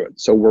ourselves through it.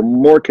 So we're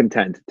more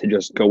content to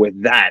just go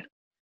with that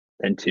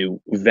than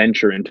to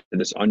venture into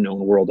this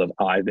unknown world of,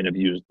 I've been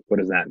abused. What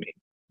does that mean?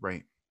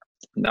 Right.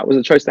 And that was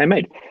a choice I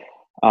made.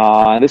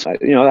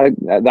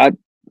 That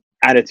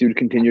attitude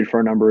continued for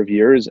a number of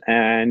years.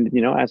 And,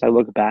 as I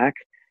look back,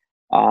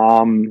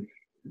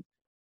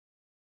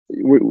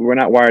 we're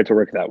not wired to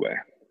work that way.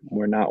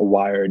 We're not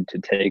wired to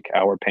take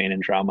our pain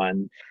and trauma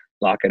and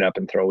lock it up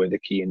and throw away the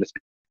key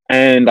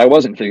and I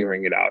wasn't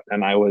figuring it out,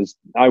 and I was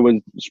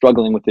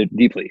struggling with it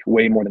deeply,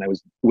 way more than I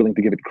was willing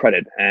to give it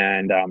credit.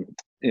 And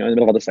in the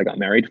middle of all this, I got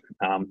married.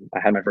 I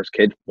had my first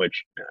kid,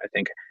 which I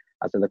think,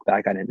 as I look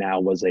back on it now,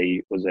 was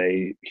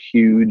a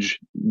huge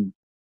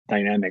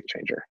dynamic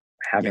changer.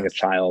 Having a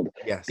child,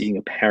 being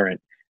a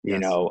parent,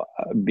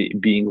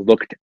 being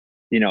looked.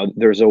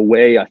 There's a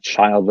way a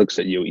child looks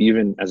at you,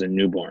 even as a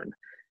newborn,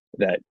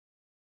 that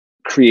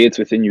creates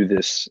within you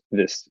this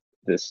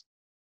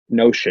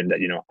notion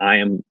that I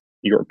am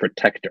your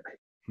protector,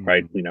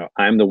 right?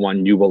 I'm the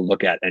one you will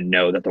look at and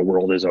know that the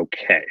world is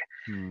okay.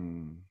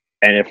 And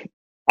if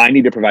I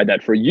need to provide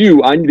that for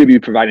you. I need to be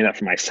providing that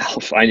for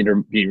myself. I need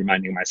to be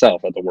reminding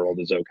myself that the world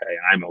is okay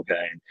and I'm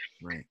okay.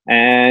 Right.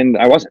 And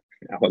I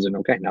wasn't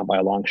okay, not by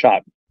a long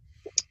shot.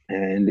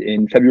 And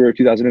in February of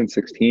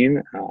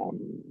 2016,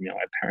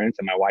 my parents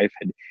and my wife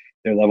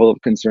their level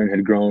of concern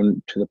had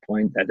grown to the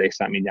point that they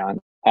sat me down.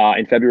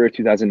 In February of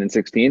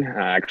 2016,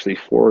 actually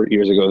 4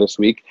 years ago this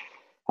week,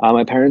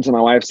 my parents and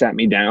my wife sat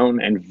me down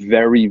and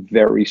very,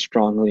 very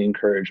strongly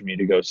encouraged me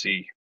to go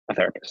see a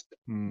therapist,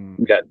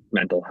 get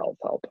mental health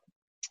help,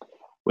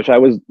 which I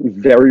was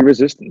very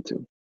resistant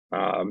to.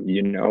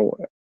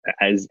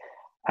 As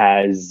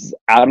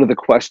out of the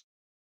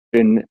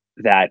question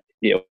that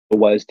it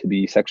was to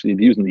be sexually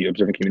abused in the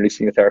observant community,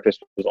 seeing a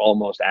therapist was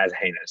almost as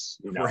heinous.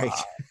 Right.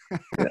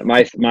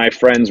 My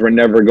friends were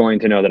never going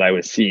to know that I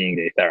was seeing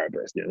a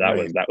therapist.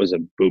 Right. That was a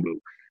boo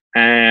boo,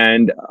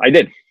 and I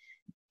did.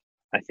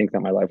 I think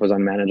that my life was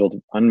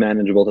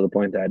unmanageable to the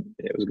point that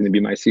it was going to be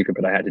my secret,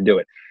 but I had to do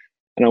it.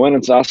 And I went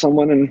and saw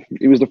someone, and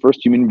he was the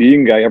first human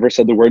being I ever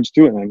said the words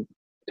to, and I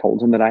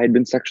told him that I had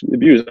been sexually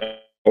abused.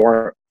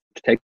 Or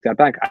to take that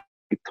back, I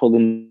told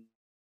him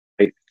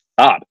I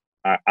thought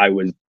I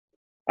was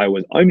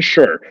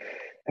unsure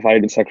if I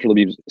had been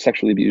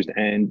sexually abused,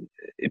 and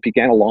it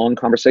began a long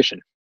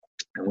conversation,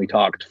 and we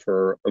talked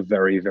for a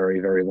very, very,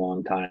 very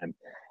long time.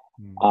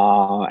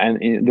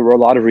 There were a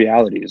lot of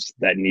realities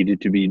that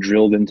needed to be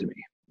drilled into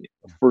me.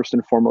 First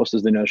and foremost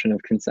is the notion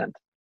of consent,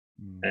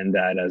 and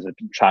that as a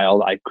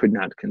child I could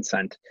not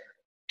consent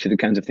to the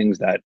kinds of things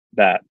that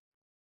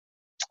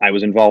I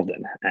was involved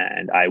in,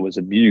 and I was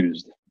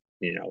abused.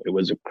 It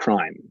was a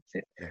crime.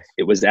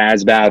 It was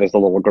as bad as the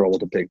little girl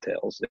with the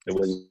pigtails. It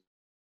was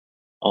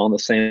on the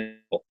same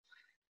level.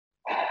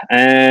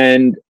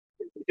 And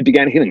it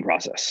began a healing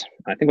process.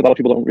 I think what a lot of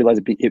people don't realize,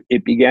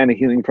 it began a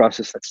healing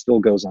process that still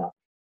goes on.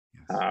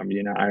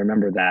 I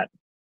remember that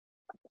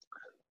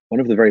one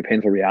of the very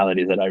painful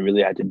realities that I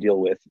really had to deal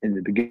with in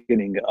the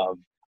beginning of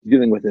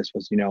dealing with this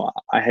was,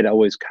 I had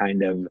always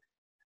kind of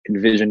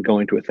envisioned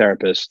going to a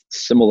therapist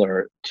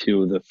similar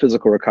to the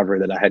physical recovery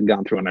that I had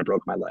gone through when I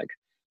broke my leg.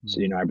 So,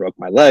 I broke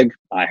my leg,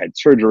 I had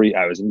surgery,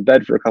 I was in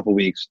bed for a couple of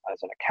weeks, I was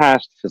in a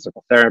cast,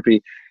 physical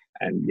therapy,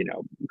 and,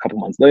 a couple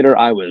months later,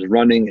 I was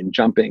running and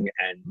jumping,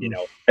 and,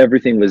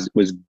 everything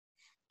was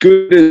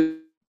good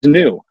as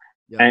new.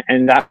 Yeah.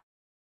 And that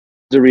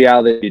the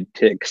reality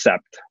to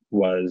accept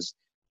was,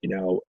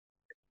 you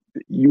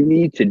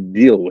need to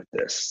deal with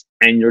this,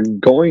 and you're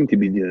going to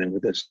be dealing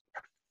with this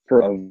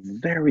for a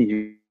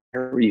very,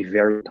 very,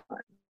 very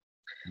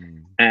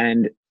time.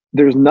 And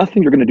there's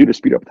nothing you're going to do to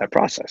speed up that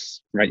process,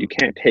 right? You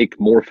can't take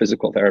more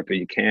physical therapy.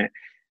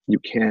 You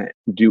can't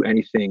do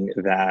anything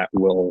that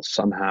will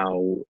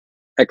somehow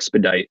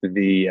expedite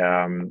the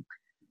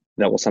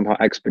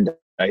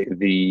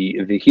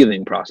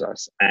healing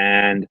process.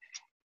 And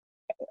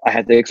I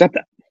had to accept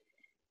that.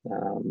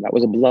 That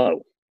was a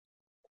blow,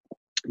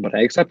 but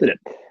I accepted it.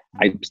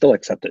 I still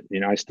accept it.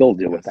 I still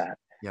deal with that.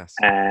 Yes.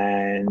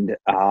 And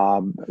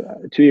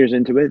 2 years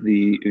into it,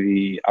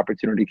 the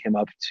opportunity came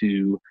up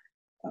to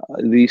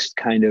at least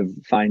kind of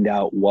find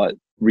out what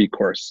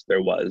recourse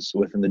there was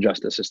within the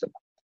justice system,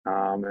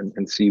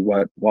 and see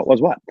what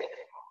was what,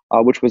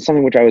 which was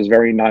something which I was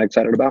very not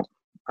excited about.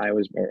 I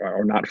was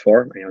or not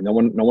for. No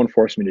one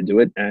forced me to do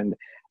it, and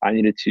I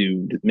needed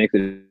to make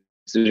the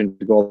decision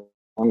to go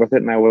along with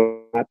it, and I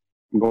was not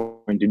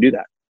going to do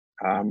that.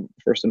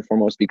 First and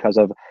foremost, because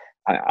of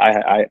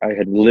I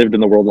had lived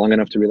in the world long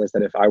enough to realize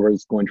that if I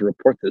was going to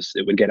report this,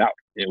 it would get out.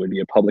 It would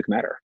be a public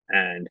matter,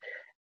 and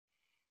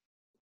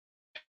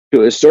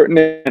to a certain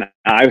extent,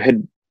 I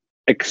had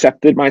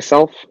accepted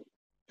myself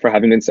for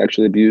having been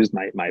sexually abused.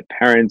 My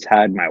parents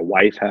had, my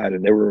wife had,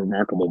 and they were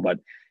remarkable. But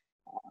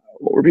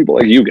what were people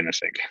like you going to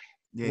think?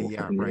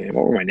 Yeah, right.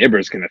 What were my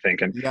neighbors going to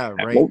think? And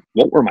right.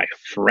 What were my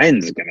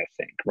friends going to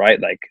think?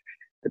 Right, like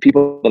the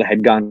people that I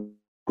had gone to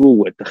school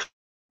with, the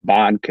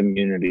Chabad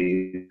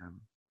community,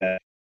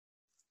 that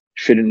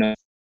shouldn't know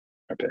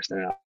therapist,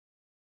 and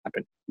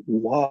happened.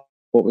 What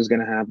was going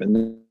to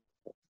happen?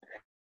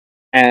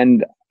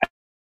 And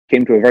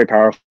came to a very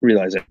powerful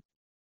realization,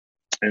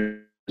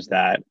 and was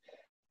that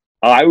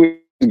I was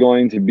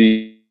going to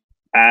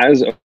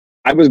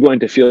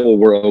feel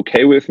were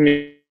okay with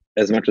me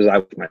as much as I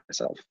was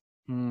myself.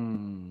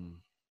 To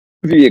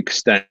the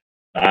extent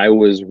I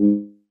was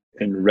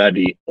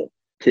ready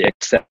to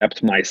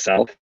accept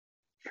myself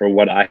for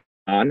what I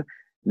am,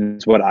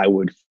 that's what I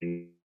would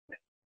feel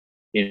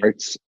in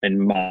hearts and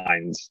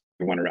minds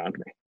of everyone around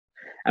me.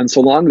 And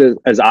so long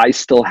as I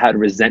still had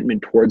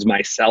resentment towards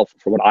myself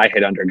for what I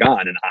had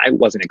undergone, and I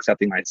wasn't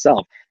accepting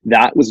myself,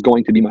 that was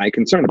going to be my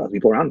concern about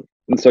people around me.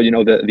 And so,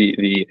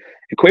 the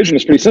equation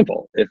is pretty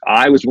simple. If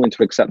I was willing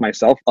to accept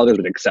myself, others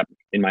would accept me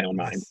in my own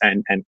mind,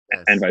 and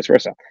vice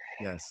versa.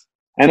 Yes.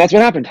 And that's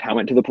what happened. I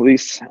went to the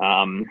police.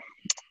 A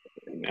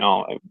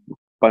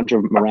bunch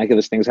of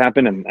miraculous things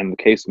happened, and the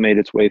case made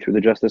its way through the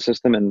justice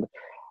system. And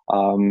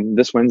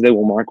this Wednesday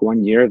will mark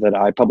 1 year that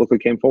I publicly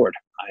came forward.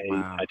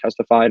 I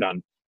testified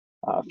on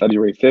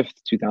February 5th,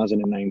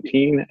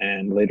 2019,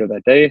 and later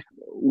that day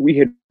we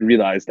had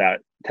realized that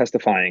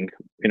testifying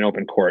in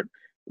open court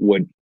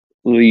would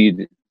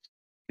lead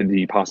to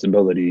the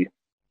possibility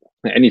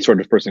that any sort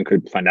of person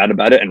could find out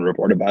about it and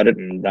report about it,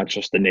 and that's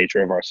just the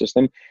nature of our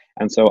system.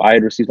 And so I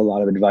had received a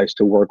lot of advice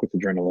to work with a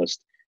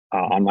journalist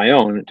on my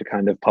own to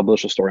kind of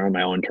publish a story on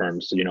my own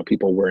terms. So,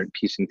 people weren't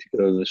piecing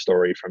together the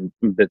story from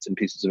bits and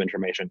pieces of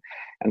information.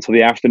 And so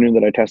the afternoon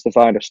that I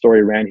testified, a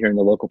story ran here in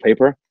the local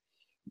paper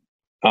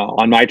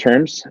on my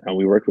terms. I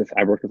worked with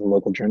a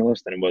local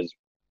journalist, and it was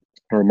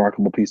a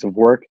remarkable piece of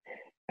work.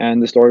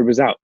 And the story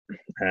was out,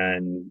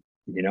 and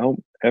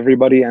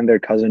everybody and their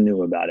cousin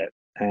knew about it.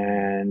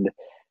 And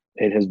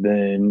it has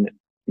been,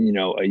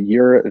 a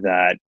year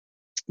that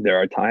there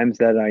are times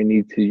that I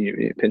need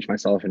to pinch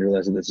myself and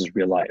realize that this is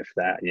real life,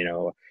 that,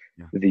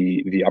 Yeah.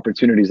 the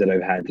opportunities that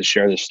I've had to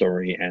share this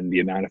story and the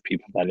amount of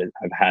people that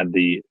have had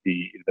the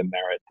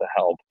merit to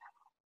help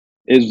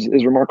is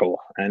remarkable.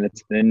 And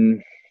it's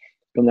been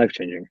life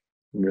changing.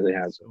 It really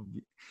has. So,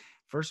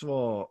 first of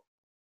all,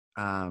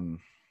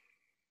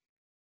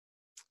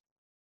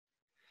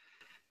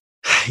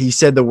 you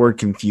said the word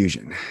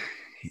confusion,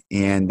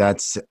 and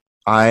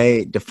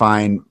I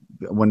define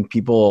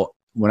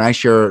when I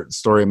share a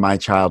story of my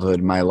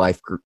childhood, my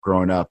life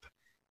growing up,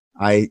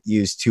 I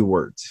use two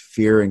words: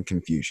 fear and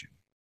confusion.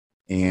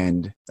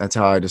 And that's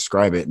how I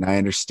describe it. And I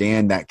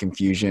understand that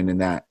confusion,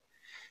 and that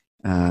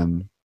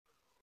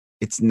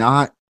it's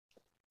not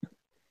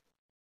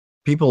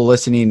people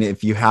listening.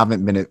 If you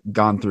haven't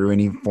gone through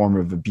any form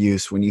of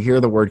abuse, when you hear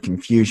the word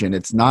confusion,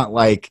 it's not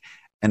like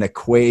an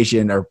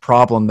equation or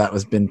problem that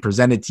was been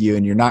presented to you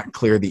and you're not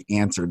clear the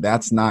answer.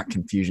 That's not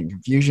confusion.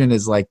 Confusion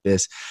is like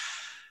this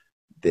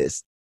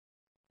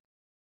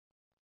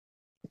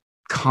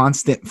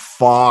constant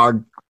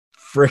fog,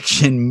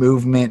 friction,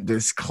 movement,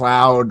 this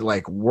cloud,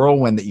 like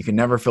whirlwind that you can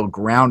never feel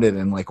grounded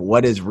in. Like,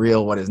 what is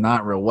real? What is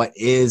not real? What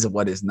is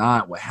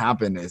not? What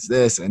happened is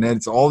this? And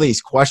it's all these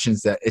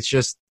questions that it's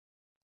just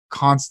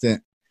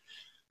constant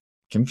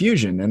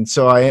confusion. And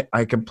so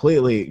I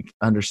completely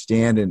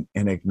understand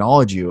and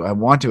acknowledge you. I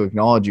want to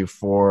acknowledge you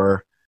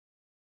for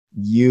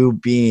you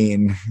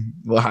being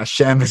what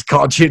Hashem has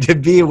called you to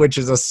be, which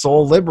is a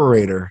soul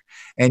liberator.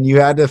 And you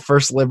had to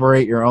first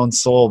liberate your own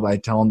soul by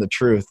telling the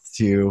truth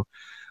to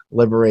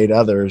liberate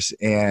others.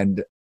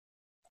 And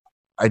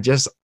I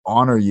just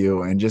honor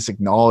you and just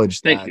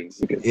acknowledge that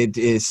it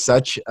is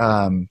such it's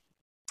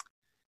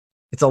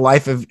a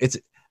life of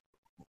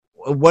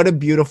what a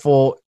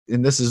beautiful,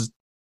 and this is,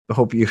 I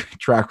hope you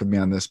track with me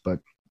on this, but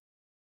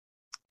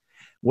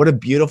what a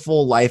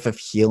beautiful life of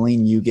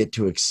healing you get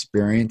to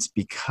experience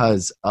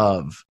because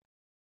of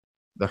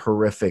the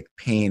horrific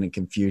pain and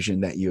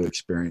confusion that you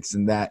experienced.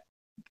 And that,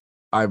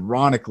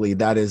 ironically,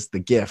 that is the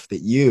gift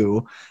that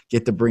you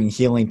get to bring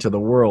healing to the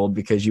world,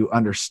 because you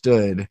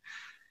understood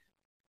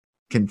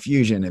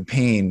confusion and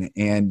pain,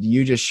 and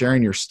you just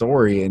sharing your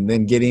story and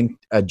then getting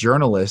a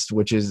journalist,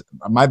 which is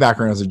my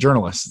background as a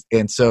journalist.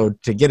 And so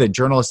to get a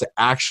journalist to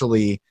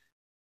actually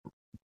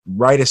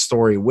write a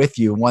story with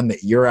you, one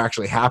that you're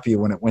actually happy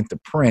when it went to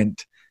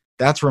print,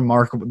 that's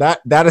remarkable.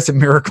 That is a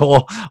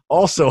miracle.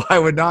 Also,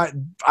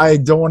 I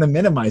don't want to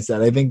minimize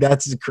that. I think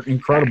that's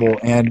incredible.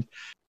 And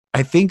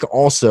I think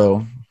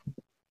also,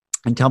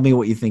 and tell me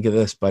what you think of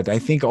this, but I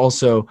think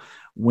also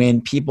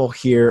when people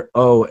hear,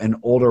 oh, an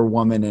older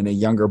woman and a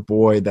younger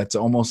boy, that's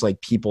almost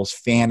like people's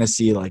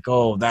fantasy, like,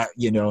 oh, that,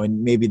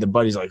 and maybe the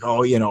buddy's like,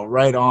 oh,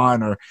 right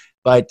on,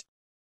 but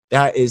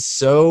that is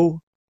so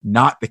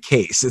not the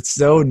case. It's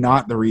so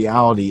not the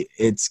reality.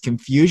 It's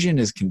confusion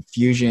is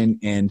confusion,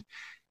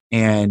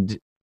 and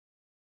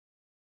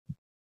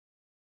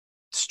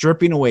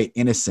stripping away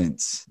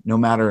innocence, no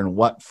matter in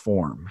what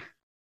form,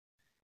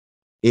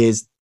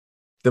 is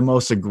the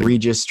most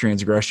egregious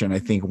transgression I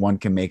think one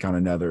can make on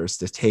another, is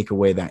to take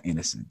away that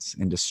innocence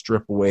and to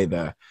strip away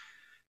the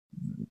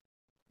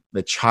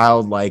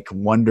childlike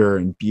wonder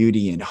and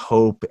beauty and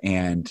hope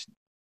and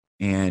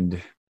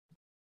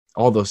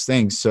all those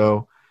things.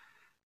 So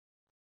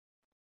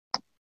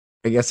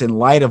I guess in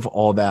light of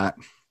all that,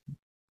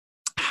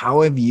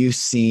 how have you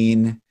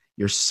seen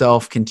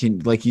yourself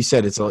continue? Like you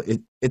said,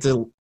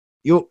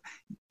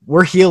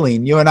 we're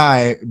healing, you and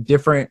I,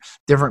 different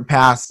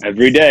paths.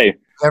 Every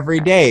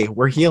day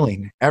we're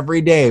healing.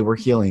 Every day we're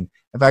healing.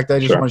 In fact, I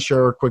just want to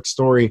share a quick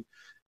story.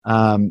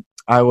 My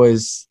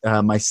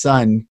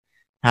son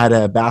had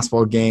a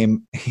basketball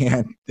game,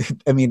 and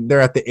I mean,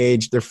 they're at the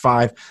age, they're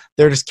 5.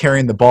 They're just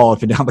carrying the ball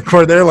up and down the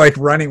court. They're like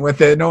running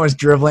with it. No one's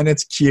dribbling.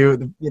 It's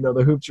cute.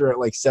 The hoops are at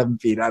like 7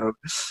 feet.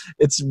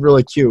 It's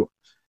really cute.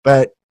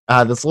 But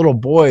this little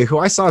boy who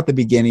I saw at the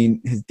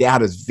beginning, his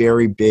dad is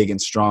very big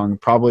and strong.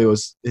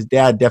 His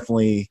dad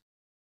definitely,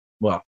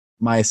 well,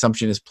 my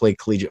assumption is played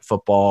collegiate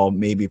football,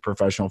 maybe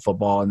professional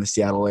football in the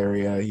Seattle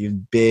area. He's a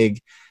big,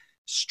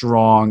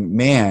 strong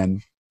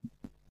man.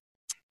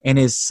 And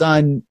his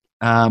son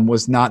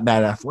was not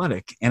that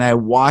athletic. And I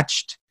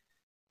watched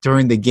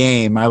during the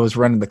game, I was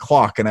running the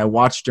clock, and I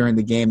watched during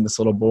the game this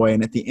little boy.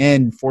 And at the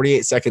end,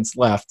 48 seconds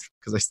left,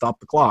 because I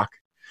stopped the clock,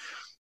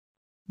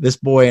 this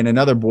boy and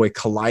another boy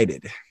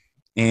collided.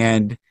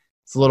 And it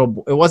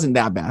wasn't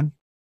that bad.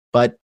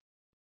 But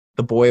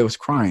the boy was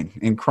crying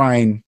and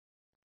crying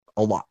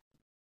a lot.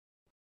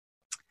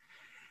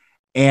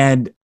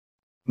 And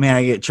man,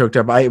 I get choked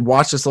up. I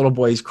watch this little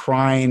boy, he's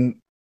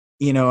crying,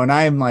 and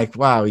I'm like,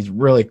 wow, he's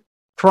really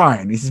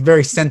crying. He's a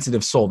very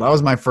sensitive soul. That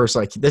was my first,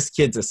 like, this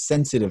kid's a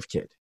sensitive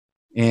kid.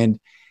 And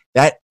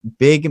that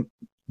big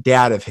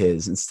dad of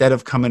his, instead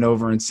of coming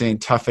over and saying,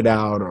 tough it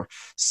out or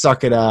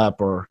suck it up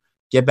or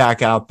get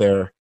back out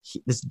there,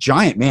 this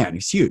giant man,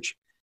 he's huge,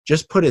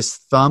 just put his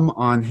thumb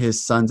on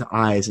his son's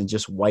eyes and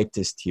just wiped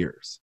his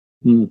tears.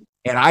 And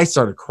I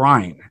started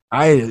crying.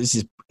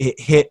 It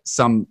hit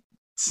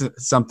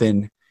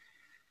something.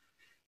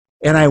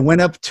 And I went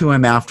up to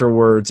him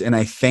afterwards and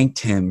I thanked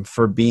him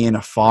for being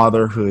a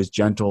father who is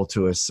gentle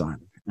to his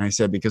son. And I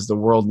said, because the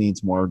world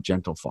needs more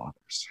gentle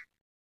fathers.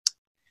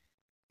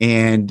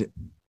 And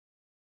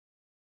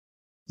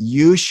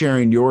you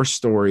sharing your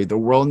story, the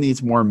world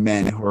needs more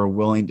men who are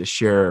willing to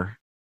share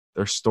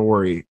their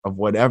story of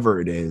whatever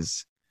it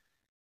is,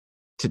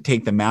 to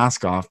take the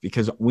mask off,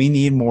 because we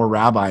need more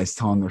rabbis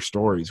telling their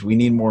stories. We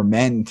need more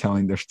men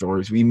telling their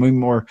stories. We need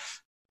more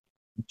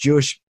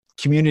Jewish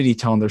community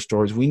telling their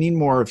stories. We need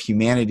more of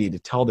humanity to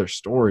tell their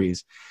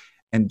stories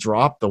and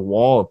drop the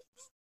wall of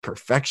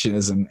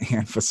perfectionism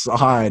and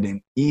facade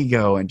and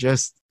ego, and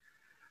just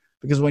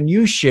because when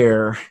you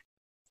share,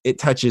 it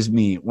touches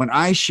me. When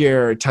I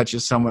share, it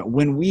touches someone.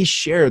 When we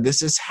share,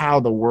 this is how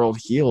the world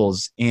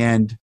heals.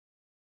 And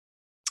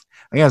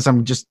I guess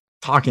I'm just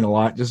talking a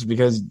lot just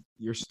because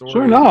your story.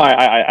 Sure, no,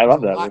 I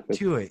love that. A lot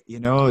to it,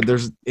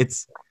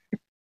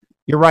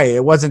 you're right.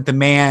 It wasn't the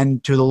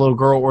man to the little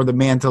girl or the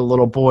man to the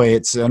little boy.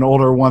 It's an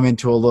older woman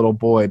to a little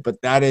boy,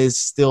 but that is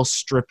still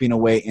stripping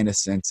away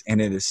innocence,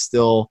 and it is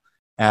still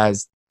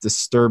as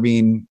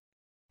disturbing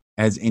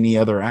as any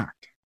other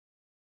act.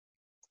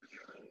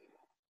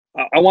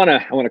 I want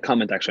to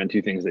comment actually on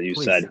two things that you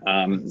Please. said.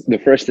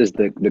 The first is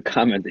the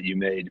comment that you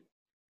made,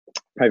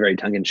 probably very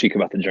tongue in cheek,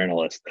 about the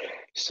journalist.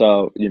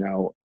 So,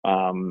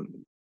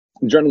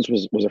 the journalist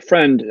was a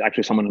friend,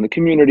 actually someone in the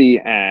community,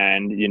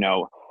 and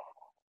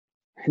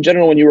in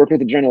general, when you work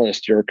with a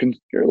journalist, you're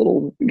a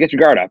little, get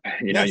your guard up.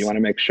 Yes. You want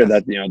to make sure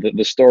that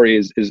the story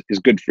is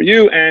good for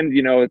you, and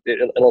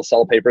it'll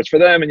sell papers for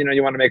them, and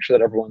you want to make sure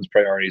that everyone's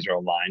priorities are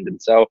aligned.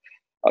 And so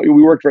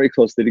we worked very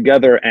closely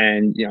together,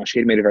 and she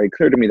had made it very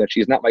clear to me that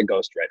she's not my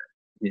ghostwriter.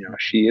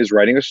 She is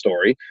writing a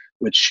story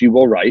which she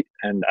will write,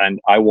 and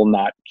I will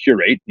not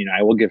curate.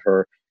 I will give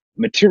her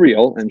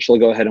material, and she'll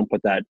go ahead and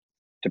put that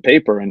to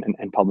paper and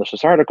publish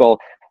this article,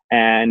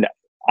 and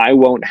I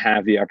won't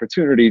have the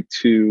opportunity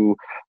to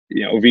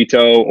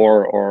veto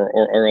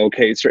or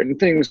okay certain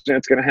things.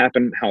 It's going to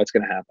happen how it's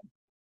going to happen.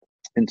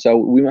 And so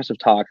we must have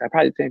talked. I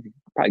probably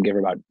gave her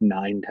about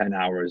 9-10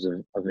 hours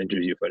of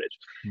interview footage,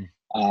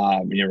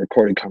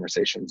 recorded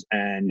conversations.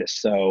 And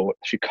so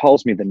she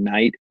calls me the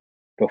night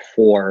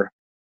before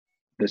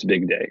this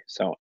big day.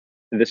 So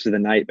this is the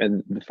night,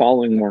 and the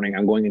following morning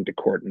I'm going into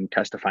court and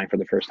testifying for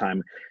the first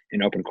time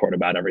in open court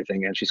about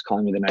everything. And she's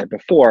calling me the night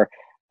before.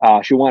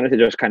 She wanted to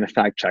just kind of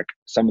fact check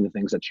some of the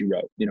things that she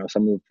wrote,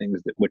 some of the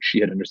things which she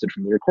had understood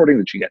from the recording,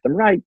 that she get them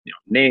right,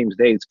 names,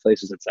 dates,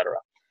 places, etc.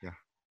 Yeah.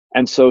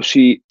 And so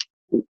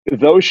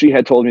though she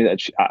had told me that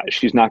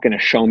she's not going to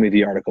show me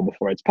the article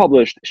before it's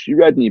published, she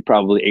read me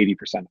probably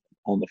 80%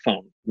 on the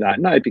phone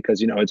that night,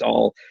 because it's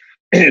all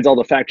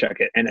to fact check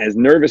it. And as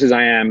nervous as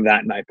I am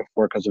that night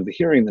before because of the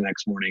hearing the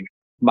next morning,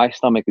 my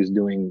stomach is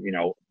doing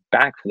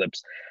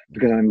backflips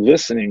because I'm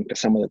listening to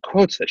some of the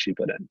quotes that she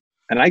put in,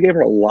 and I gave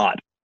her a lot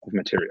of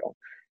material.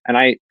 And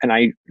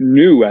I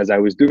knew as I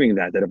was doing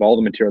that of all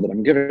the material that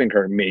I'm giving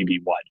her, maybe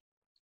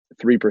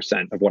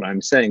 3% of what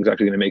I'm saying is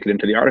actually going to make it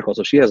into the article.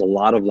 So she has a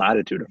lot of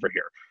latitude over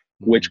here,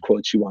 which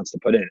quotes she wants to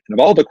put in. And of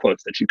all the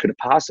quotes that she could have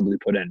possibly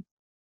put in,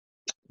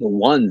 the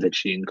ones that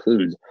she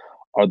includes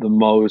are the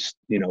most,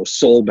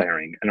 soul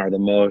bearing, and are the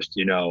most,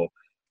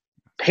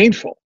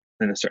 painful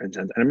in a certain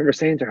sense. And I remember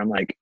saying to her, I'm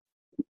like,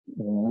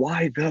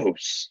 why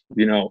those?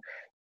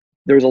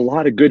 There's a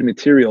lot of good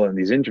material in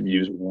these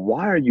interviews.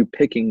 Why are you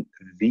picking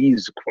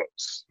these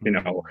quotes?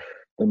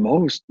 The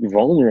most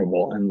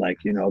vulnerable and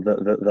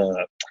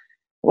the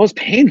most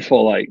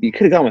painful. Like, you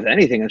could have gone with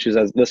anything. And she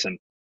says, "Listen,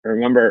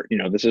 remember,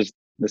 this is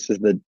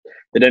the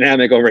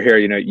dynamic over here.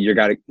 You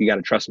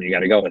gotta trust me. You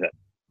gotta go with it."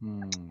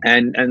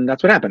 And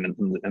that's what happened.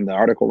 And the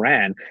article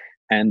ran,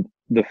 and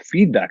the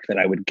feedback that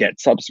I would get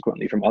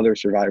subsequently from other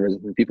survivors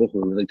and people who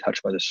were really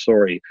touched by the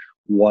story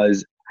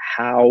was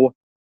how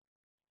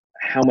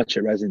much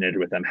it resonated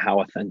with them,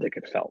 how authentic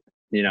it felt,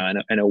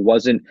 and it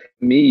wasn't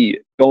me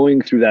going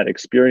through that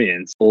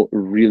experience. People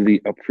really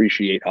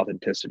appreciate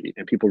authenticity,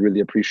 and people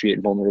really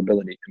appreciate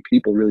vulnerability, and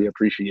people really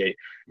appreciate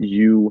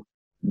you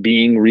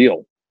being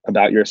real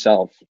about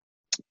yourself.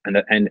 And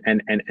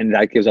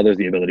that gives others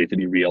the ability to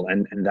be real,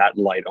 and that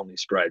light only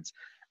spreads.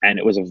 And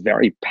it was a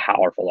very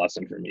powerful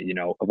lesson for me.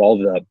 Of all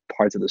the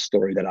parts of the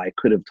story that I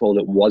could have told,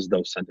 it was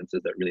those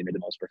sentences that really made the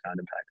most profound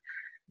impact.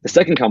 The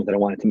second comment that I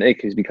wanted to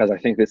make is because I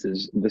think this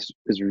is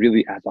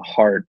really at the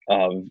heart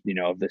of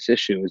of this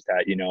issue, is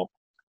that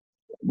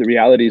the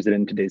reality is that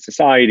in today's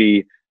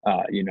society,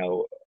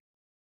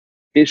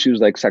 issues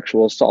like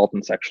sexual assault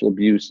and sexual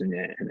abuse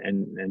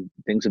and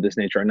things of this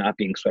nature are not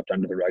being swept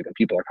under the rug, and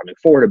people are coming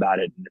forward about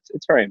it, and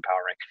it's very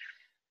empowering.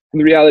 And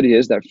the reality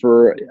is that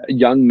for a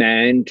young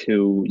man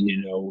to,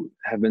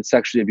 have been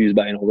sexually abused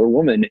by an older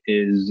woman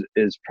is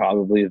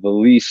probably the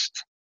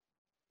least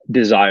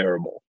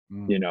desirable,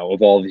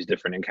 of all these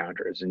different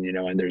encounters. And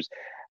there's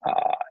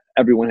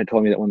everyone had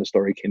told me that when the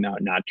story came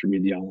out not to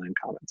read the online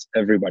comments.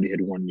 Everybody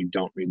had warned me,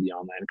 don't read the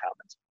online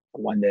comments.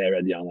 One day I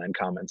read the online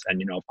comments,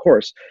 and of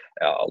course,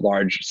 a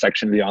large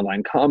section of the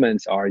online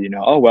comments are,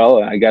 oh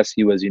well, I guess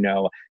he was,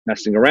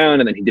 messing around,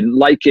 and then he didn't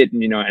like it,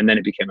 and then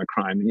it became a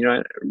crime.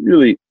 And,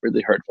 really,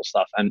 really hurtful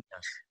stuff. And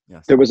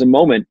Yes. there was a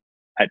moment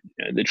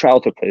the trial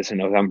took place in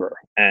November,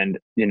 and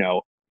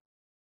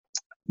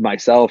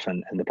myself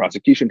and the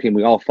prosecution team,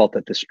 we all felt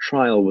that this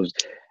trial was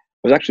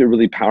actually a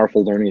really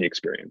powerful learning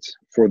experience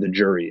for the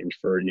jury and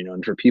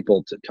for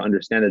people to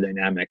understand the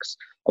dynamics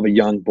of a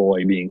young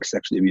boy being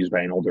sexually abused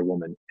by an older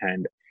woman.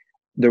 And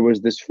there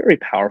was this very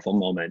powerful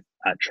moment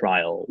at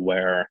trial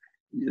where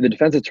the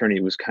defense attorney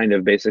was kind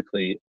of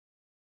basically,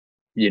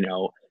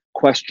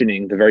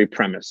 questioning the very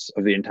premise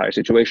of the entire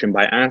situation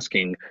by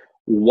asking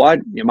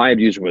my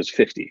abuser was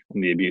 50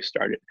 when the abuse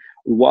started.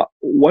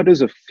 What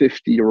does a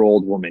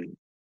 50-year-old woman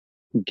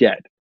get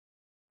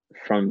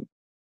from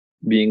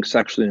being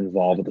sexually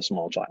involved with a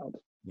small child?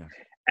 Yeah.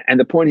 And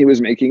the point he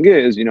was making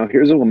is,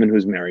 here's a woman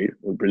who's married,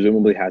 who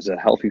presumably has a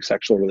healthy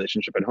sexual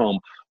relationship at home.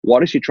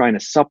 What is she trying to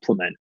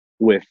supplement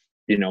with,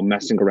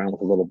 messing around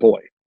with a little boy?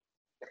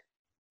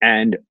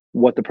 And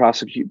what the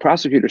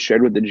prosecutor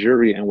shared with the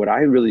jury, and what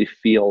I really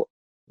feel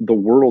the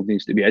world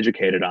needs to be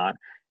educated on,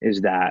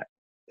 is that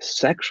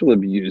sexual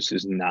abuse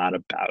is not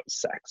about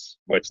sex,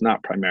 or it's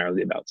not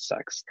primarily about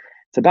sex.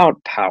 It's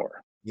about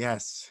power.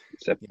 Yes.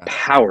 It's a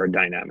power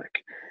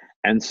dynamic.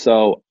 And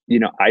so,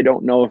 I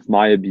don't know if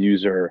my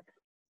abuser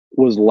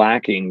was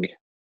lacking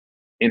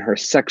in her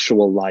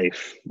sexual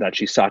life that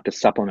she sought to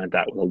supplement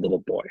that with a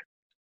little boy.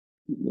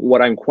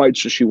 What I'm quite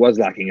sure she was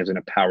lacking is in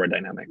a power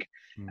dynamic.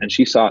 And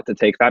she sought to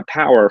take that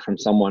power from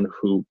someone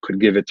who could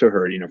give it to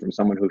her, from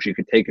someone who she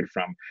could take it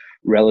from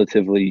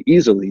relatively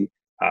easily,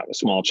 a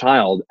small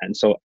child. And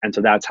so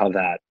that's how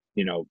that,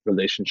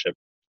 relationship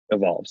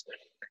evolves.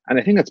 And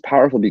I think that's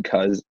powerful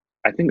because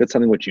I think that's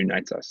something which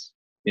unites us.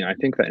 I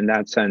think that in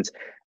that sense,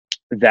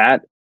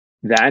 that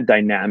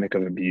dynamic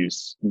of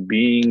abuse,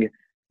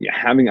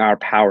 having our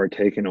power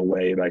taken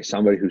away by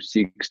somebody who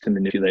seeks to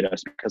manipulate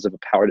us because of a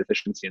power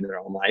deficiency in their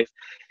own life,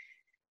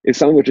 is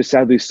something which is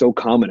sadly so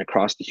common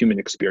across the human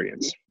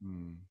experience.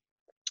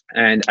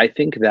 And I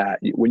think that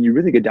when you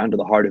really get down to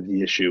the heart of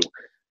the issue,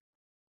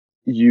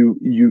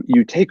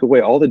 you take away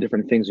all the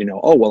different things,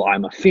 oh, well,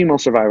 I'm a female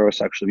survivor of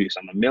sexual abuse,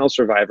 I'm a male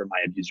survivor, my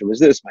abuser was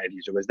this, my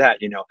abuser was that,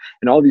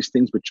 and all these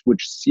things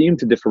which seem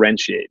to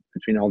differentiate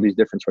between all these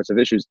different sorts of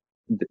issues,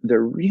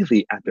 they're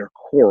really at their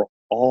core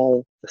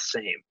all the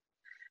same.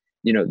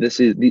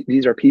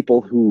 These are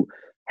people who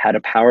had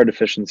a power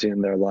deficiency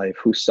in their life,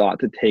 who sought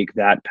to take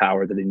that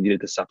power that they needed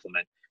to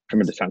supplement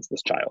from a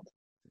defenseless child.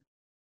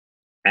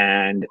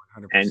 And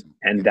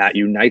that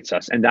unites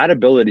us. And that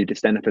ability to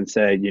stand up and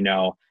say,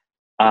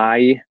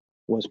 I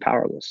was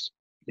powerless.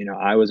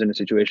 I was in a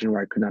situation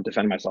where I could not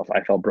defend myself.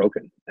 I felt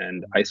broken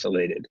and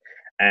isolated.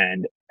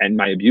 And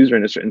my abuser,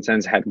 in a certain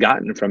sense, had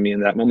gotten from me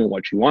in that moment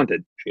what she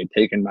wanted. She had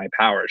taken my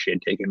power. She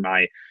had taken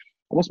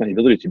almost my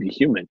ability to be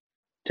human.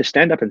 To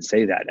stand up and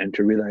say that, and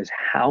to realize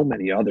how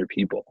many other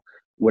people,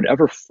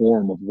 whatever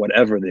form of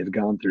whatever they've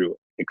gone through,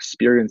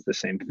 experience the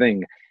same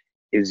thing,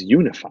 is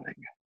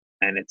unifying,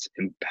 and it's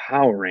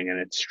empowering, and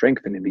it's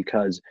strengthening,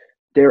 because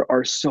there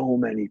are so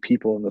many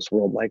people in this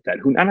world like that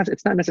who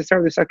it's not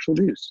necessarily sexual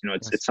abuse.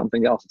 It's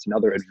something else. It's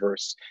another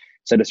adverse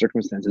set of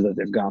circumstances that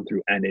they've gone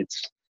through, and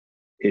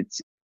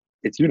it's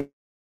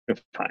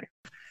unifying.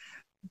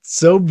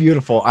 So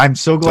beautiful. I'm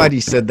so glad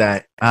you said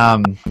that.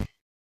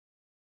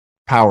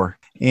 Power.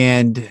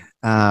 And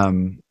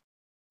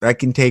that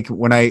can take,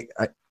 when I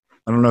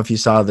don't know if you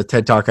saw the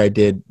TED Talk I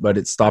did, but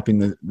it's stopping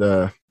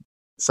the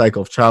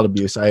cycle of child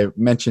abuse. I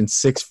mentioned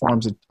 6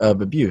 forms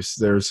of abuse.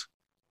 There's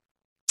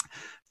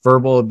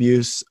verbal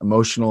abuse,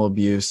 emotional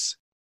abuse,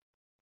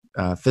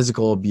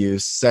 physical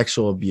abuse,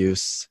 sexual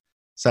abuse,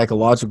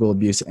 psychological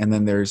abuse, and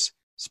then there's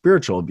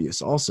spiritual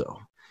abuse also.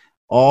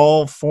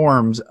 All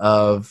forms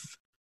of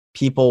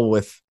people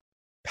with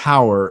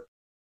power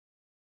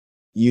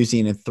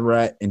using a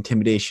threat,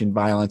 intimidation,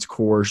 violence,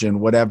 coercion,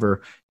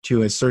 whatever,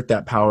 to assert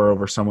that power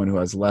over someone who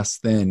has less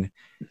than.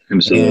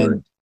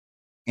 Absolutely.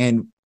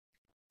 And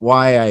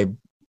why I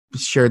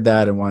shared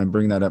that and why I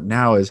bring that up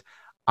now is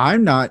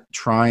I'm not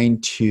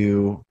trying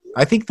to,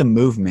 I think the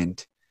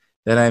movement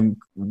that I'm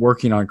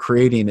working on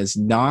creating is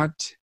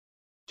not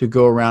to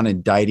go around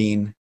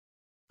indicting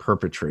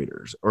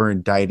perpetrators or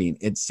indicting.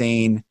 It's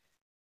saying,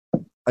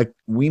 like,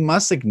 we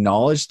must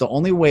acknowledge the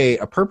only way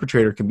a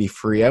perpetrator can be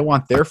free. I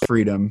want their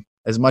freedom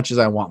as much as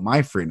I want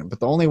my freedom,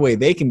 but the only way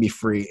they can be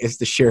free is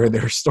to share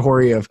their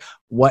story of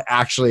what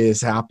actually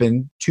has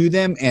happened to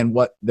them and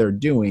what they're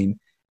doing.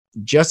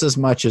 just as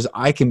much as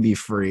I can be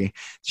free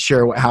to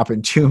share what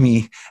happened to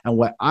me and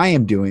what I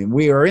am doing.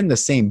 We are in the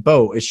same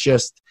boat. It's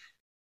just,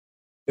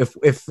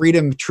 if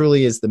freedom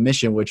truly is the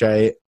mission, which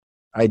I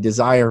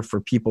desire for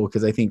people,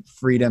 because I think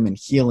freedom and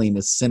healing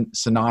is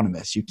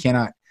synonymous. You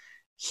cannot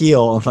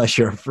heal unless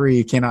you're free.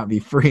 You cannot be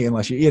free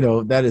unless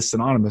that is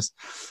synonymous.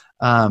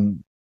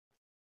 And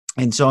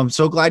so I'm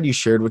so glad you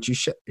shared what you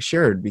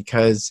shared,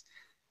 because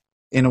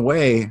in a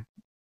way,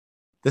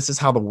 this is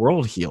how the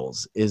world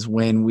heals, is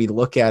when we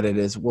look at it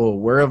as, well,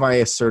 where have I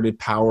asserted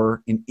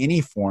power in any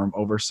form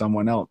over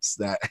someone else,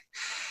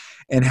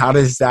 and how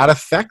does that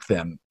affect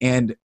them?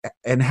 And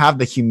have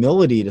the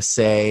humility to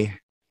say,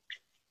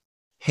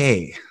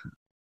 hey,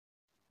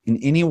 in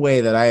any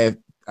way that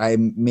I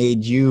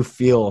made you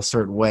feel a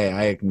certain way,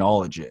 I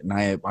acknowledge it, and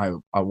I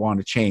want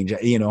to change. I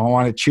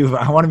want to tshuva.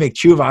 I want to make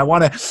tshuva. I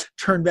want to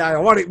turn back. I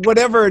want to,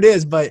 whatever it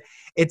is. But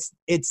it's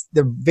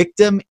the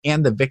victim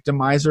and the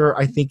victimizer.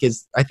 I think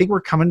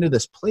we're coming to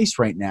this place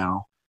right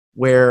now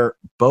where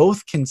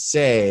both can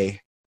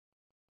say,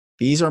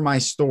 these are my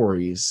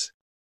stories.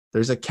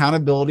 There's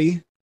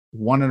accountability,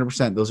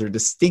 100%. Those are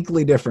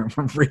distinctly different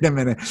from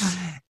freedom,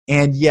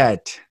 and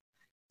yet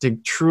to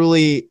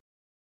truly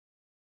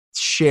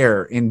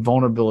share in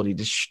vulnerability,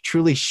 to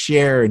truly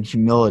share in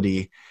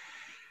humility,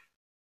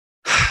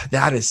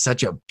 that is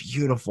such a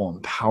beautiful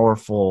and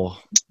powerful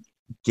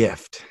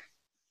gift.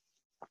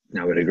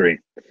 I would agree.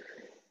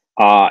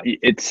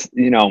 It's,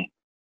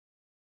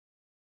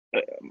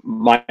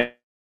 my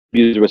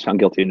abuser was found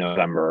guilty in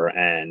November,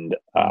 and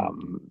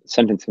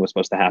sentencing was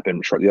supposed to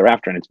happen shortly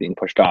thereafter, and it's being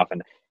pushed off.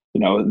 And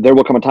there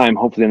will come a time,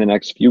 hopefully in the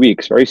next few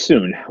weeks, very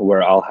soon,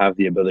 where I'll have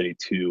the ability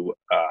to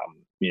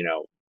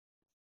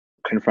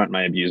confront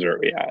my abuser.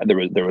 Yeah, there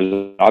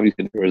was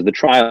obviously the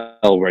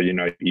trial where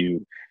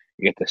you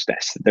get to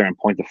sit there and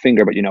point the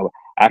finger, but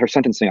after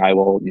sentencing, I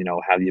will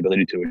have the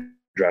ability to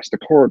address the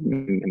court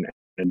and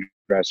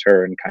address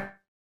her and kind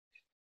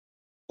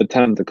of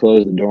attempt to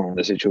close the door on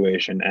the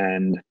situation.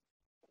 And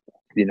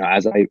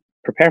as I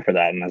prepare for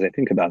that and as I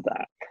think about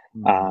that,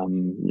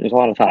 there's a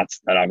lot of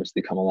thoughts that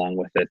obviously come along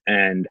with it.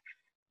 And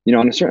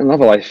on a certain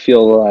level, I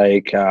feel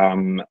like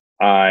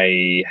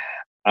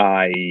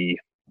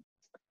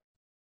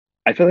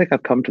I feel like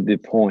I've come to the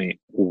point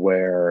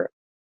where,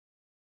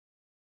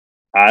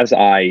 as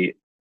I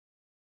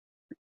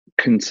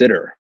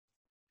consider,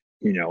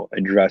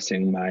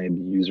 addressing my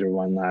abuser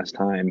one last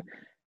time,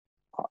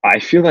 I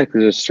feel like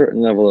there's a certain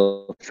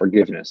level of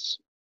forgiveness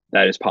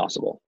that is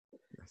possible,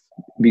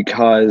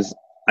 because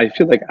I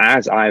feel like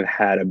as I've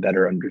had a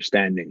better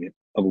understanding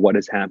of what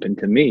has happened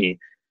to me,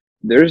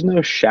 there's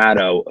no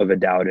shadow of a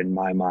doubt in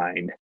my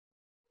mind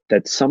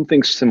that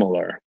something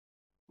similar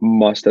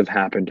must have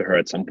happened to her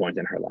at some point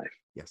in her life.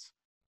 Yes.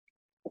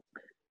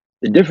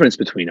 The difference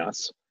between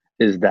us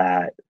is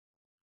that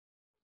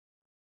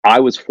I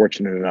was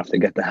fortunate enough to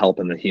get the help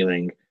and the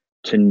healing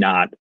to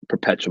not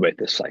perpetuate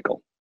this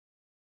cycle.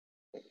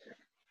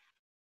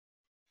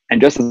 And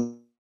just as I'm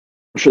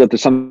sure that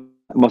there's something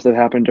that must have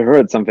happened to her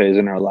at some phase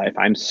in her life,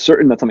 I'm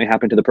certain that something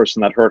happened to the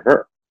person that hurt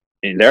her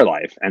in their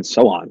life, and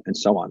so on and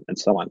so on and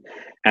so on.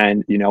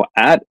 And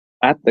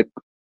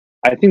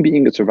I think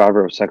being a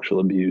survivor of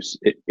sexual abuse,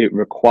 it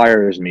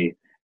requires me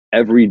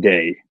every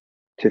day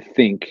to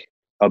think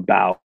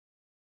about,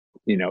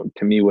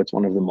 to me, what's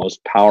one of the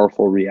most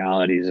powerful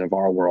realities of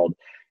our world,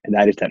 and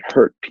that is that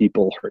hurt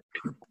people hurt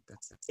people.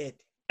 That's it.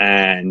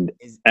 And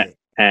it.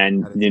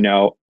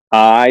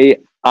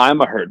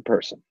 I'm a hurt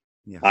person.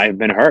 Yes. I've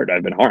been hurt.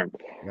 I've been harmed.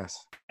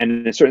 Yes. And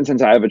in a certain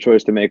sense, I have a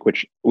choice to make,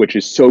 which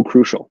is so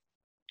crucial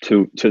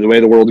to the way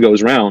the world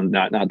goes round.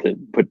 Not to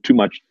put too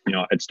much,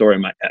 at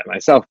story at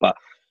myself, but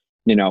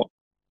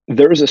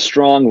there is a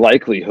strong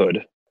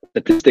likelihood,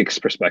 statistics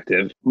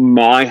perspective,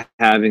 my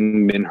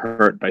having been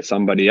hurt by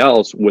somebody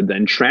else would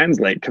then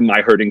translate to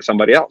my hurting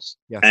somebody else.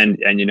 Yes.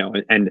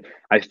 And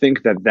I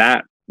think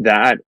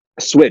that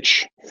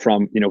switch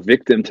from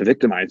victim to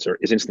victimizer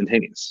is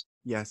instantaneous.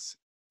 Yes.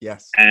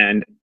 Yes.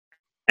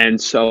 And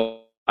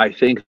so I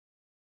think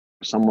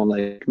someone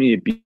like me,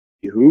 it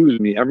behooves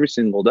me every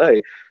single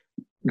day,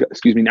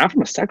 not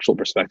from a sexual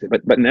perspective,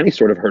 but in any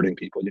sort of hurting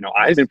people.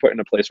 I've been put in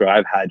a place where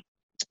I've had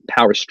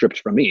power stripped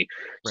from me.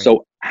 Right.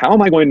 So how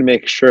am I going to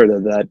make sure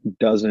that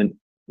doesn't,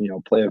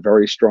 play a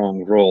very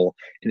strong role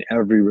in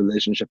every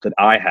relationship that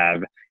I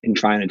have in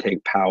trying to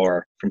take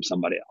power from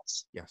somebody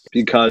else? Yes.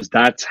 Because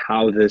that's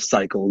how this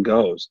cycle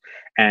goes.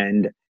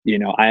 And,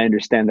 I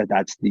understand that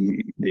that's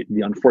the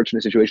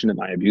unfortunate situation that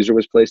my abuser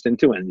was placed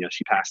into. And,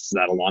 she passes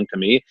that along to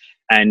me,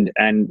 and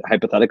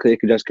hypothetically it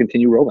could just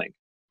continue rolling.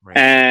 Right.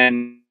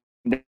 And,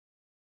 to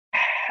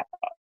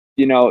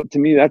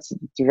me, it's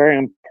a very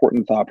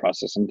important thought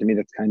process. And to me,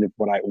 that's kind of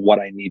what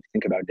I need to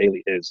think about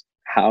daily is,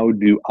 how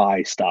do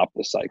I stop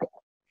the cycle?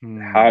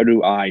 How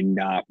do I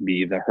not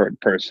be the hurt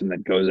person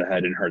that goes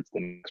ahead and hurts the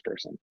next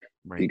person?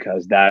 Right.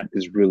 Because that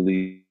is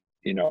really,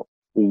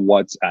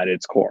 what's at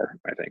its core,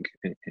 I think,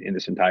 in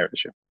this entire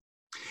issue.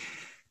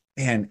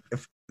 And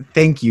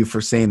thank you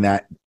for saying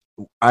that.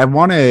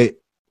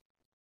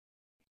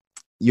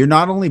 You're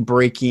not only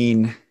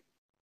breaking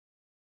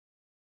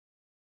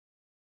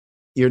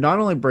you're not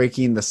only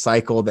breaking the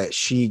cycle that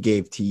she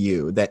gave to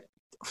you, that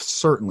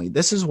certainly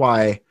this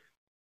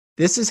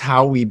is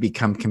how we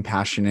become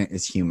compassionate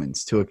as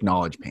humans, to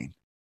acknowledge pain.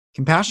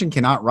 Compassion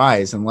cannot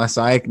rise unless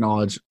I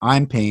acknowledge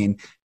I'm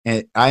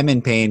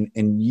in pain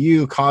and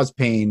you caused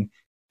pain.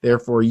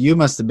 Therefore you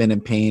must have been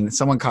in pain.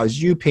 Someone caused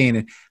you pain.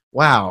 And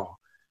wow.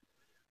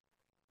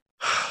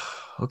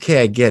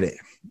 Okay, I get it.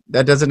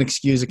 That doesn't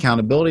excuse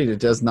accountability. It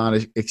does not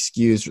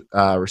excuse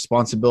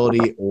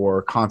responsibility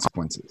or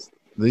consequences.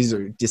 These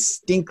are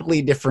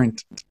distinctly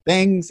different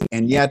things,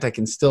 and yet I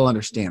can still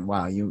understand,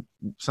 wow,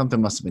 something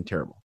must have been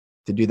terrible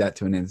to do that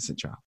to an innocent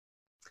child.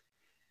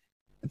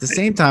 At the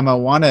same time, I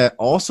want to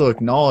also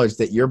acknowledge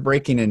that you're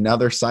breaking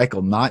another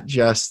cycle, not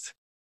just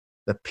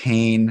the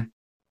pain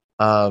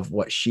of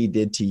what she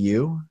did to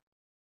you.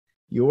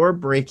 You're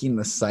breaking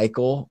the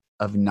cycle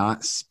of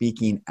not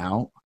speaking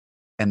out.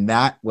 And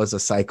that was a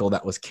cycle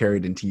that was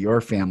carried into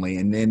your family.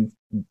 And then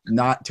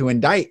not to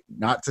indict,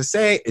 not to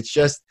say, it's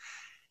just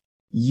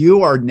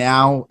you are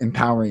now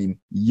empowering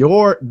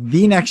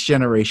the next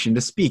generation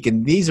to speak.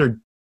 And these are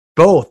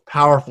both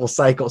powerful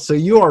cycles. So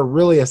you are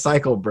really a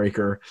cycle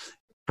breaker,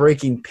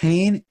 breaking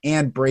pain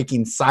and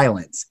breaking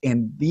silence.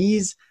 And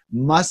these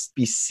must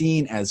be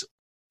seen as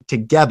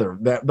together.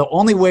 The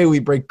only way we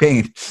break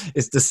pain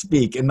is to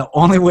speak. And the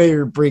only way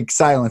we break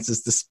silence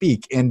is to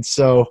speak. And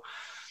so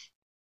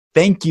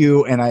thank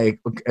you, and I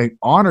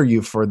honor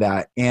you for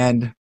that.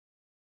 And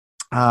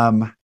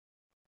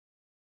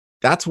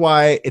that's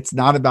why it's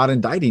not about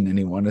indicting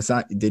anyone. It's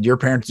not, did your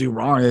parents do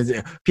wrong?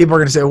 People are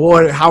going to say,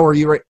 well, how are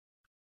you right?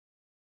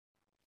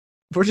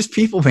 We're just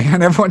people,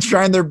 man. Everyone's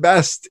trying their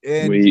best.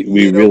 And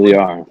we really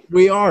are.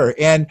 We are.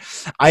 And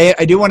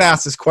I do want to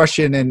ask this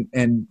question,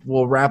 and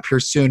we'll wrap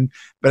here soon,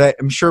 but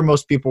I'm sure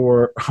most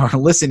people are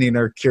listening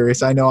are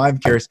curious. I know I'm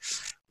curious.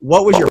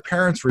 What was your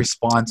parents'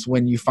 response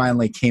when you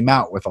finally came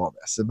out with all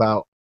this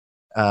about,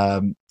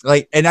 and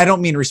I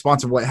don't mean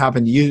response of what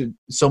happened to you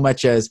so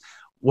much as,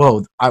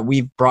 whoa,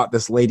 we've brought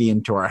this lady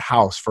into our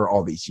house for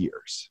all these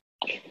years.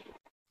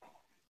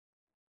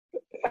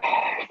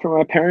 For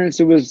my parents,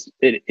 I think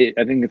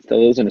it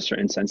still is, in a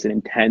certain sense, an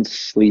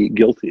intensely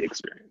guilty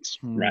experience,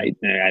 right?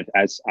 And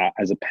as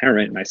a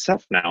parent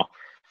myself now,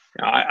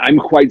 I'm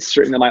quite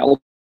certain that my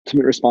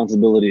ultimate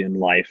responsibility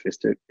in life is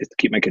to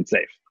keep my kids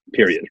safe.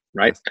 Period.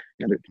 Right?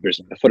 There's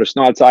a foot of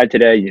snow outside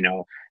today.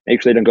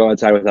 Make sure they don't go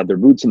outside without their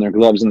boots and their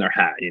gloves and their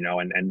hat.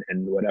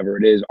 And whatever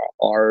it is,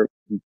 our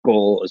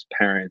goal as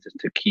parents is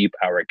to keep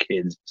our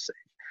kids safe.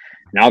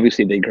 And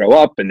obviously, they grow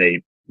up and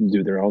they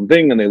do their own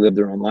thing and they live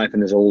their own life,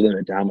 and there's a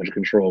limit to how much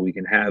control we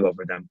can have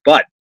over them.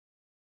 But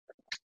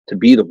to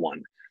be the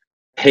one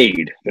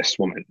paid this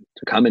woman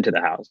to come into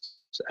the house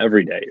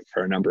every day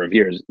for a number of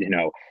years,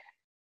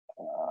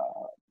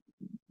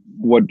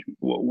 what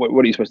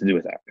are you supposed to do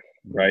with that?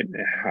 Right?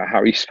 How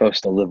are you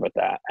supposed to live with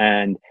that?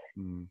 And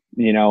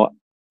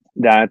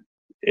that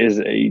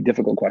is a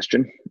difficult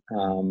question.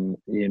 In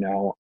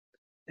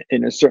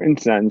a certain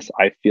sense,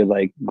 I feel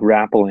like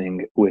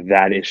grappling with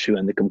that issue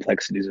and the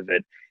complexities of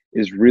it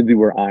is really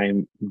where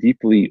I'm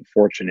deeply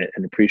fortunate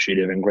and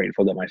appreciative and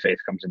grateful that my faith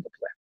comes into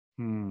play.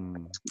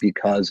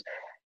 Because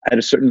at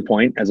a certain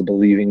point, as a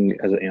believing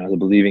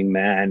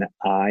man,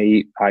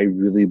 I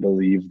really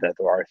believe that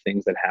there are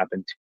things that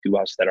happen to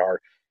us that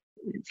are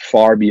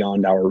far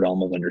beyond our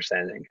realm of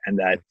understanding, and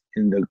that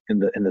in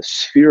the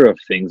sphere of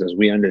things, as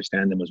we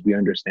understand them, as we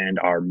understand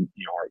our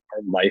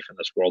life in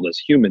this world as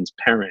humans,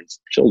 parents,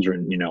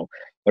 children,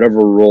 whatever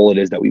role it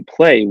is that we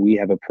play, we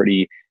have a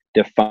pretty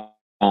defined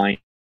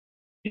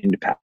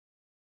path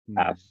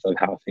of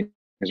how things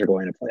are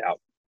going to play out.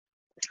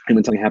 And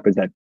when something happens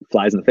that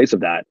flies in the face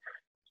of that,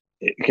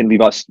 it can leave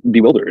us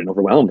bewildered and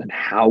overwhelmed. And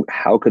how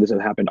could this have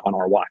happened on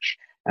our watch?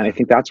 And I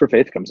think that's where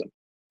faith comes in.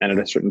 And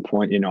at a certain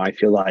point, I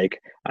feel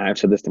like, I've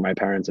said this to my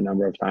parents a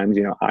number of times,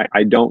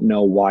 I don't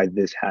know why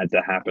this had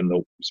to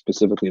happen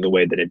specifically the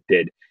way that it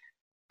did.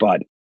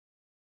 But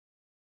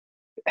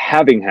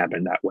having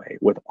happened that way,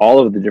 with all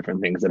of the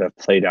different things that have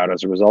played out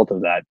as a result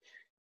of that,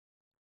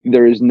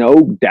 there is no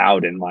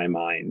doubt in my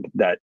mind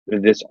that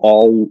this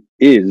all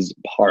is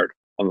part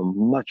of a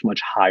much,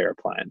 much higher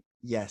plan.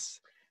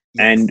 Yes.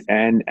 And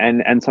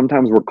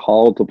sometimes we're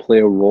called to play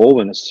a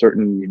role in a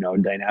certain,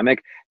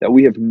 dynamic that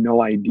we have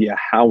no idea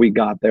how we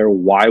got there,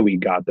 why we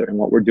got there, and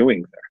what we're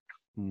doing there.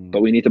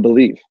 But we need to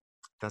believe.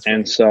 That's right.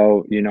 And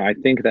so, I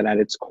think that at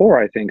its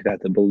core, I think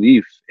that the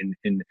belief in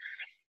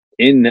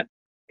an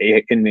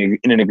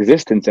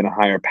existence, in a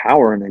higher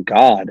power, and a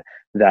God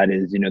that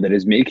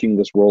is making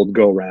this world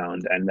go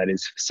round and that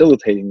is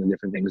facilitating the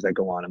different things that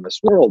go on in this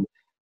world,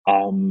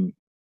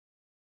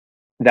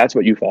 that's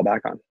what you fall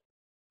back on.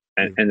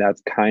 And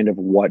that's kind of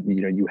what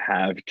you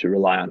have to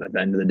rely on at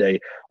the end of the day,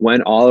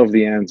 when all of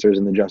the answers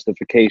and the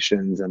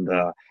justifications and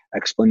the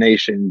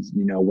explanations,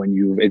 when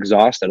you've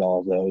exhausted all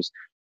of those,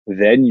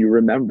 then you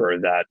remember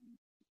that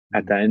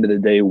at the end of the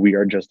day, we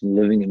are just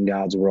living in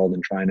God's world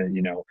and trying to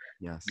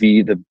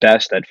be the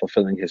best at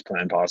fulfilling his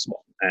plan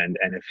possible. And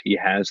if he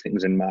has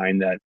things in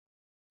mind that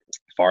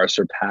far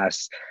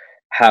surpass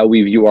how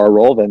we view our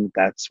role, then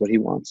that's what he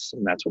wants,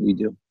 and that's what we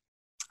do.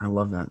 I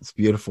love that. It's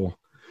beautiful.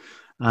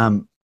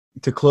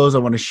 To close, I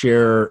want to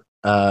share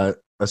a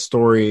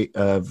story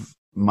of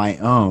my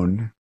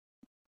own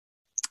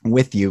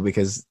with you,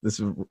 because this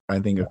is, I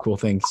think, a cool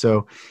thing.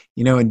 So,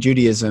 in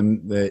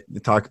Judaism, they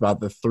talk about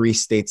the three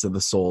states of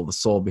the soul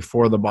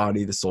before the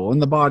body, the soul in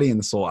the body, and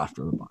the soul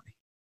after the body.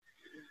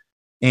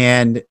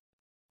 And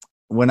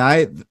when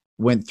I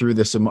went through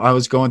this, I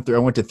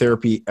went to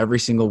therapy every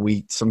single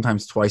week,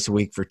 sometimes twice a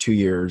week for 2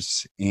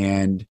 years.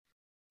 And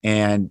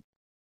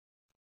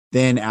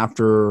then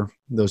after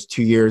those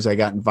 2 years, I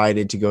got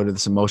invited to go to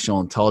this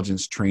emotional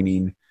intelligence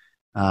training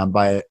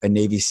by a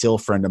Navy SEAL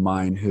friend of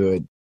mine who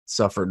had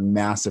suffered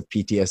massive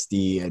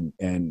PTSD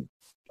and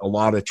a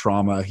lot of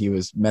trauma. He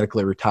was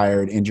medically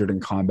retired, injured in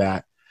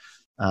combat,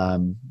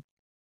 and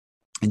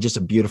just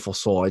a beautiful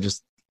soul.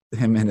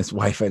 Him and his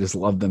wife, I just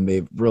love them.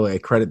 I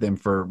credit them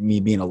for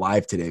me being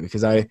alive today,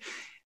 because I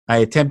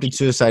attempted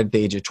suicide at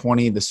the age of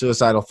 20. The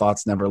suicidal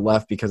thoughts never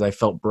left because I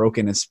felt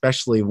broken,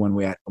 especially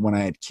when I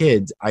had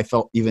kids. I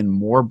felt even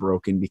more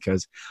broken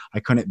because I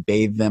couldn't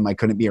bathe them. I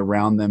couldn't be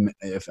around them.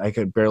 If I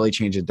could barely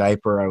change a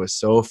diaper, I was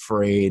so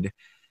afraid.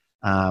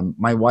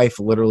 My wife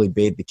literally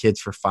bathed the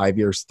kids for 5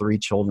 years, 3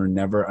 children,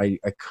 never. I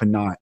could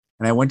not.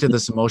 And I went to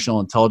this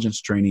emotional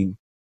intelligence training,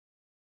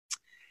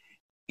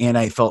 and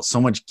I felt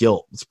so much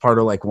guilt. It's part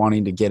of like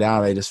wanting to get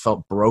out. I just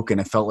felt broken.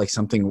 I felt like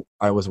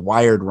I was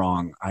wired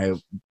wrong.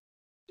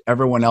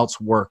 Everyone else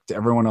worked.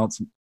 Everyone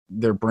else,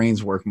 their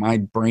brains worked. My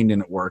brain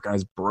didn't work. I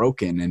was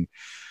broken. And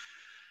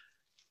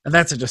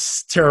that's a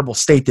just terrible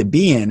state to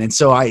be in. And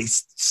so I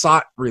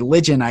sought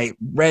religion. I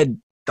read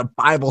the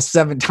Bible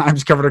 7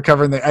 times cover to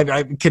cover. And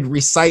I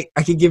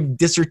could give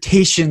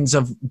dissertations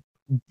of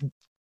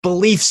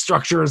belief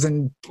structures,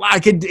 and I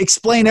could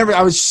explain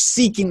I was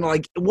seeking,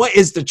 like, what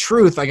is the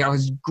truth? Like, I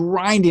was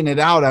grinding it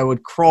out. I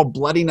would crawl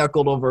bloody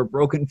knuckled over a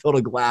broken field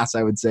of glass,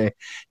 I would say,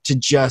 to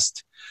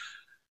just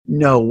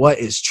know what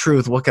is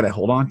truth. What could I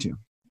hold on to?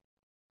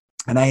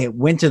 And I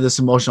went to this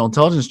emotional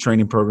intelligence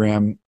training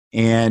program,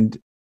 and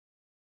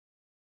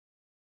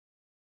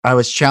I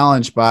was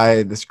challenged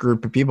by this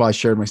group of people. I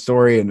shared my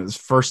story, and it was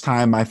the first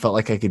time I felt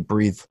like I could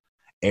breathe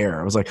air.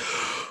 I was like,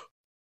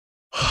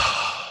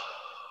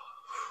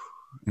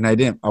 and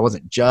I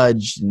wasn't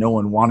judged. No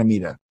one wanted me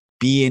to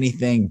be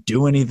anything,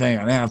 do anything.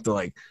 I didn't have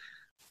to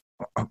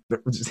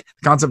the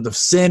concept of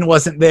sin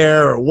wasn't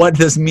there, or what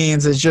this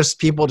means. It's just,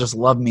 people just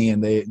love me,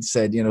 and they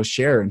said,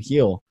 share and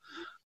heal.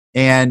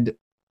 And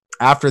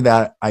after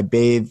that, I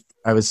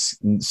was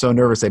so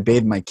nervous. I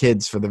bathed my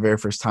kids for the very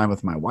first time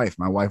with my wife.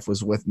 My wife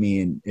was with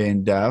me,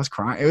 and I was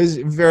crying. It was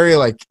very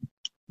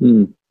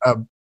a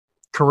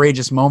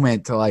courageous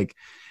moment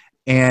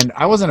and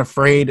I wasn't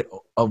afraid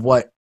of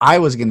what I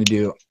was going to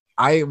do.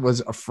 I was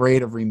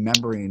afraid of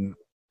remembering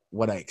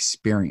what I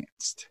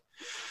experienced.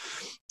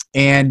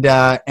 And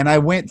I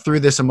went through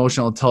this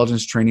emotional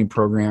intelligence training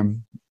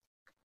program,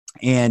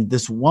 and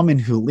this woman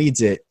who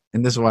leads it,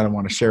 and this is what I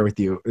want to share with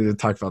you, we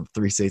talked about the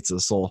 3 states of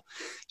the soul.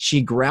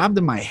 She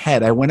grabbed my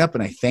head. I went up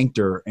and I thanked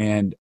her,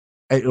 and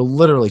it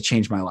literally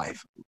changed my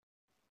life.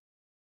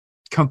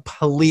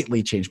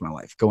 Completely changed my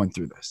life going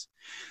through this.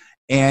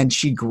 And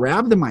she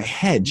grabbed my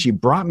head. She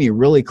brought me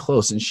really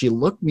close, and she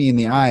looked me in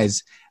the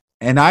eyes,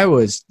 and I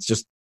was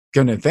just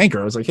going to thank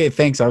her. I was like, hey,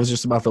 thanks. I was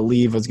just about to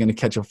leave. I was going to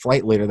catch a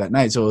flight later that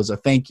night. So it was a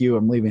thank you.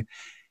 I'm leaving.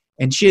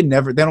 And they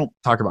don't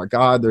talk about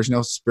God. There's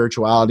no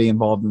spirituality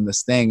involved in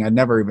this thing. I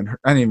didn't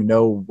even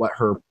know what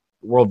her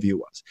worldview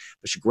was.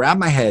 But she grabbed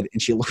my head,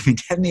 and she looked me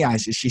dead in the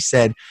eyes, and she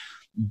said,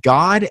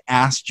 God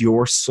asked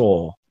your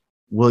soul,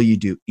 will you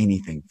do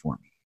anything for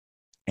me?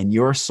 And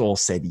your soul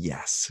said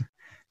yes.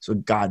 So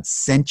God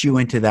sent you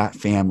into that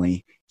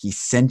family. He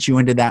sent you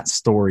into that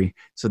story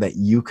so that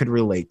you could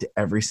relate to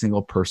every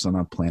single person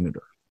on planet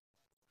Earth.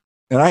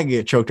 And I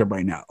get choked up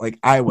right now. Like,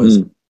 I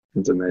was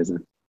that's amazing.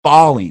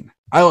 Bawling.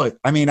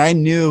 I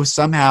knew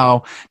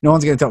somehow, no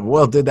one's going to tell me,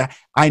 well, did that?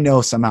 I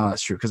know somehow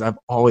that's true, because I've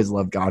always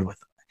loved God with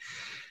it.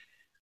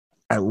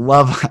 I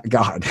love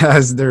God.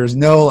 There's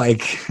no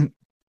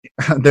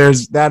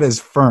that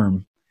is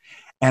firm.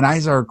 And I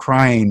started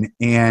crying,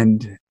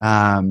 and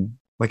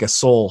like a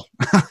soul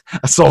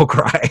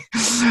cry.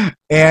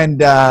 And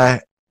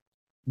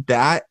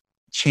that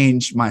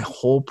changed my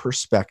whole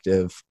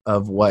perspective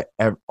of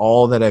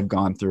all that I've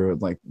gone through.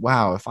 Like,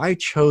 wow, if I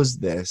chose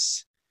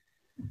this,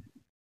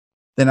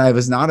 then I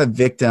was not a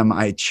victim.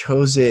 I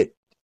chose it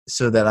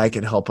so that I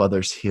could help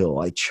others heal.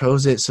 I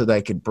chose it so that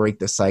I could break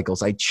the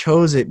cycles. I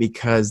chose it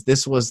because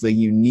this was the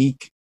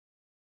unique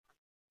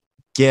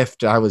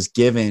gift I was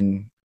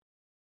given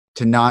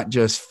to not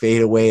just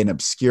fade away in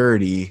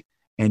obscurity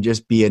and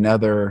just be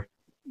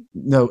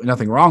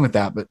nothing wrong with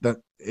that, but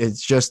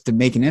it's just to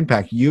make an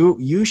impact.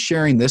 You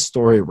sharing this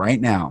story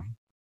right now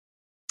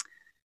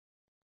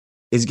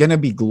is going to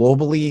be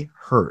globally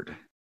heard.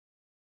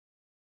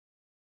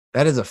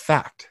 That is a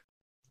fact.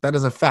 That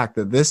is a fact,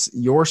 that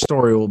your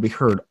story will be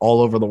heard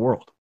all over the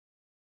world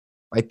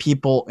by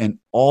people in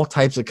all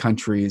types of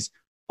countries,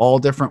 all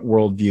different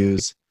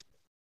worldviews,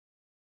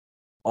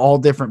 all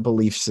different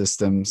belief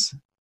systems.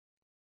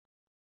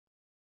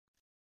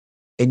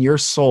 And your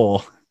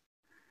soul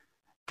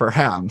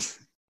perhaps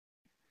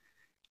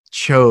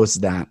chose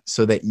that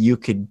so that you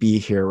could be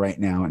here right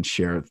now and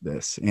share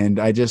this. And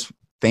I just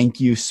thank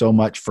you so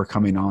much for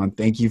coming on.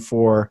 Thank you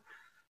for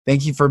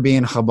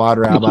being a Chabad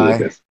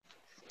rabbi.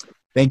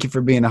 Thank you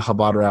for being a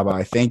Chabad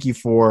rabbi. Thank you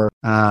for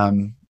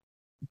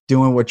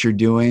doing what you're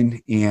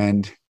doing.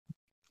 And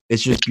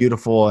it's just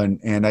beautiful.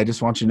 And I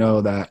just want you to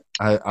know that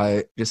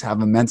I just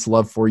have immense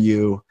love for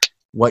you,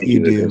 what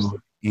you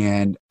do.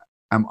 And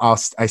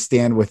I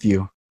stand with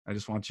you. I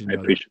just want you to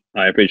know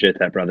I appreciate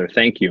that, brother.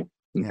 Thank you.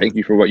 Yeah. Thank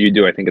you for what you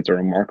do. I think it's a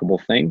remarkable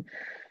thing.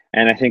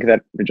 And I think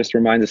that it just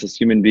reminds us as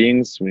human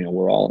beings,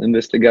 we're all in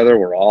this together.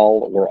 We're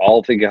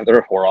all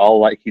together. We're all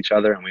like each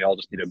other, and we all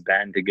just need to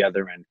band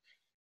together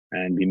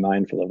and be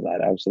mindful of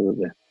that.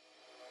 Absolutely.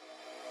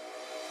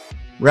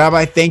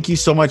 Rabbi, thank you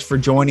so much for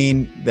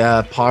joining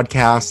the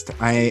podcast.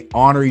 I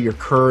honor your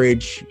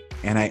courage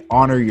and I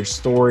honor your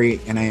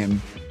story, and I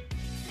am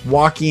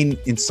walking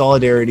in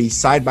solidarity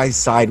side by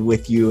side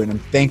with you. And I'm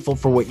thankful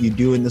for what you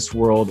do in this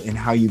world and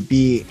how you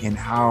be and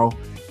how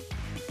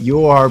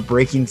you are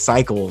breaking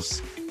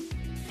cycles.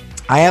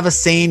 I have a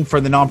saying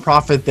for the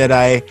nonprofit that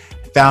I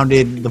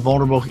founded,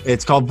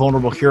 it's called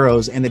Vulnerable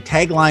Heroes. And the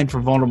tagline for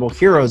Vulnerable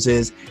Heroes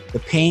is, the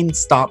pain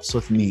stops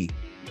with me.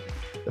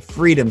 The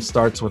freedom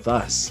starts with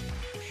us.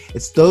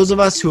 It's those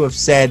of us who have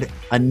said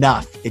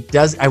enough.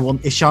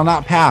 It shall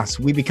not pass.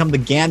 We become the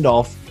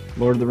Gandalf,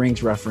 Lord of the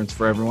Rings reference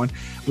for everyone.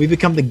 We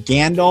become the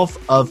Gandalf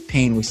of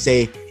pain. We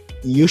say,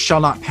 you shall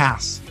not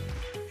pass.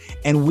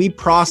 And we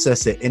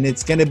process it. And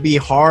it's going to be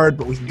hard,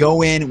 but we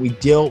go in,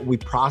 we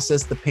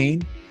process the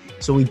pain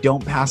so we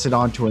don't pass it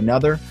on to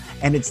another.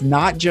 And it's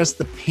not just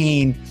the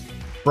pain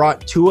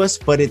brought to us,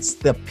 but it's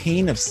the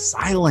pain of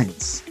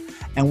silence.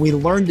 And we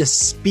learn to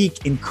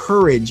speak in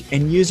courage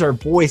and use our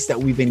voice that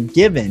we've been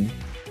given.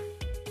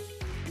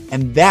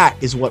 And that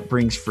is what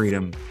brings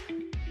freedom.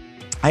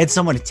 I had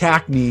someone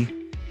attack me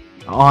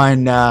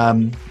on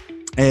an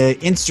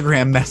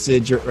Instagram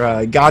message, or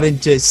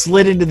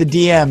slid into the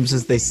DMs,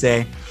 as they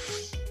say.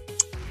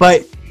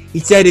 But he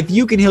said, if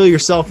you can heal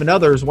yourself and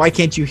others, why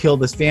can't you heal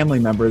this family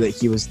member that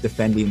he was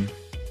defending?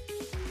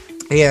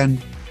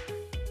 And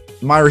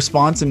my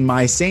response and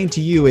my saying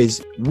to you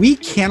is, we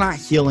cannot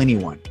heal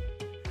anyone.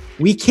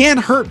 We can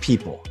hurt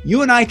people.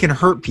 You and I can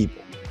hurt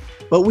people,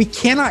 but we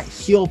cannot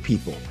heal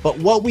people. But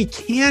what we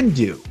can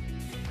do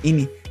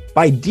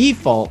by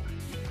default,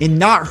 in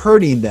not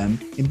hurting them,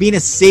 in being a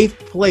safe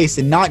place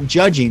and not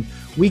judging,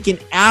 we can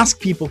ask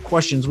people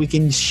questions. We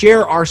can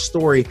share our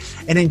story,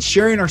 and in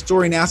sharing our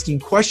story and asking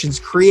questions,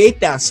 create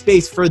that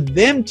space for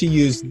them to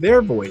use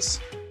their voice.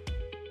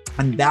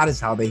 And that is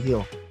how they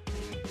heal.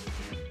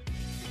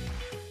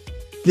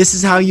 This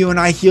is how you and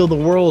I heal the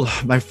world,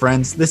 my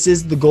friends. This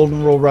is the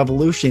Golden Rule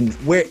Revolution,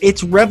 where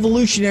it's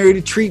revolutionary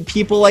to treat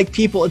people like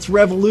people. It's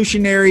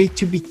revolutionary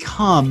to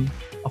become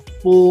a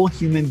full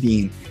human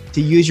being,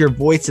 to use your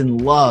voice in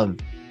love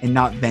and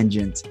not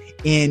vengeance,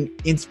 in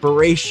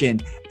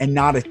inspiration and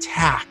not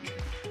attack,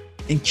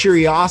 in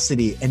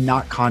curiosity and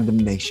not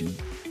condemnation.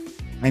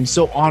 I'm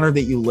so honored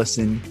that you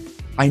listen.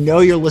 I know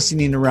you're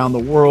listening around the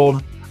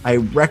world. I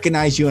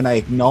recognize you and I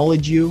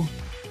acknowledge you.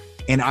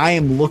 And I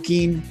am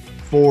looking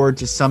forward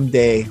to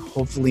someday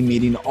hopefully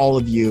meeting all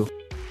of you,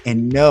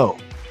 and know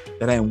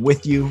that I am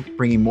with you,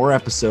 bringing more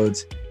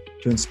episodes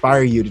to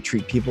inspire you to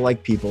treat people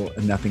like people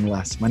and nothing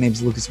less. My name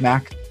is Lucas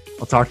Mack.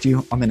 I'll talk to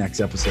you on the next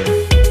episode.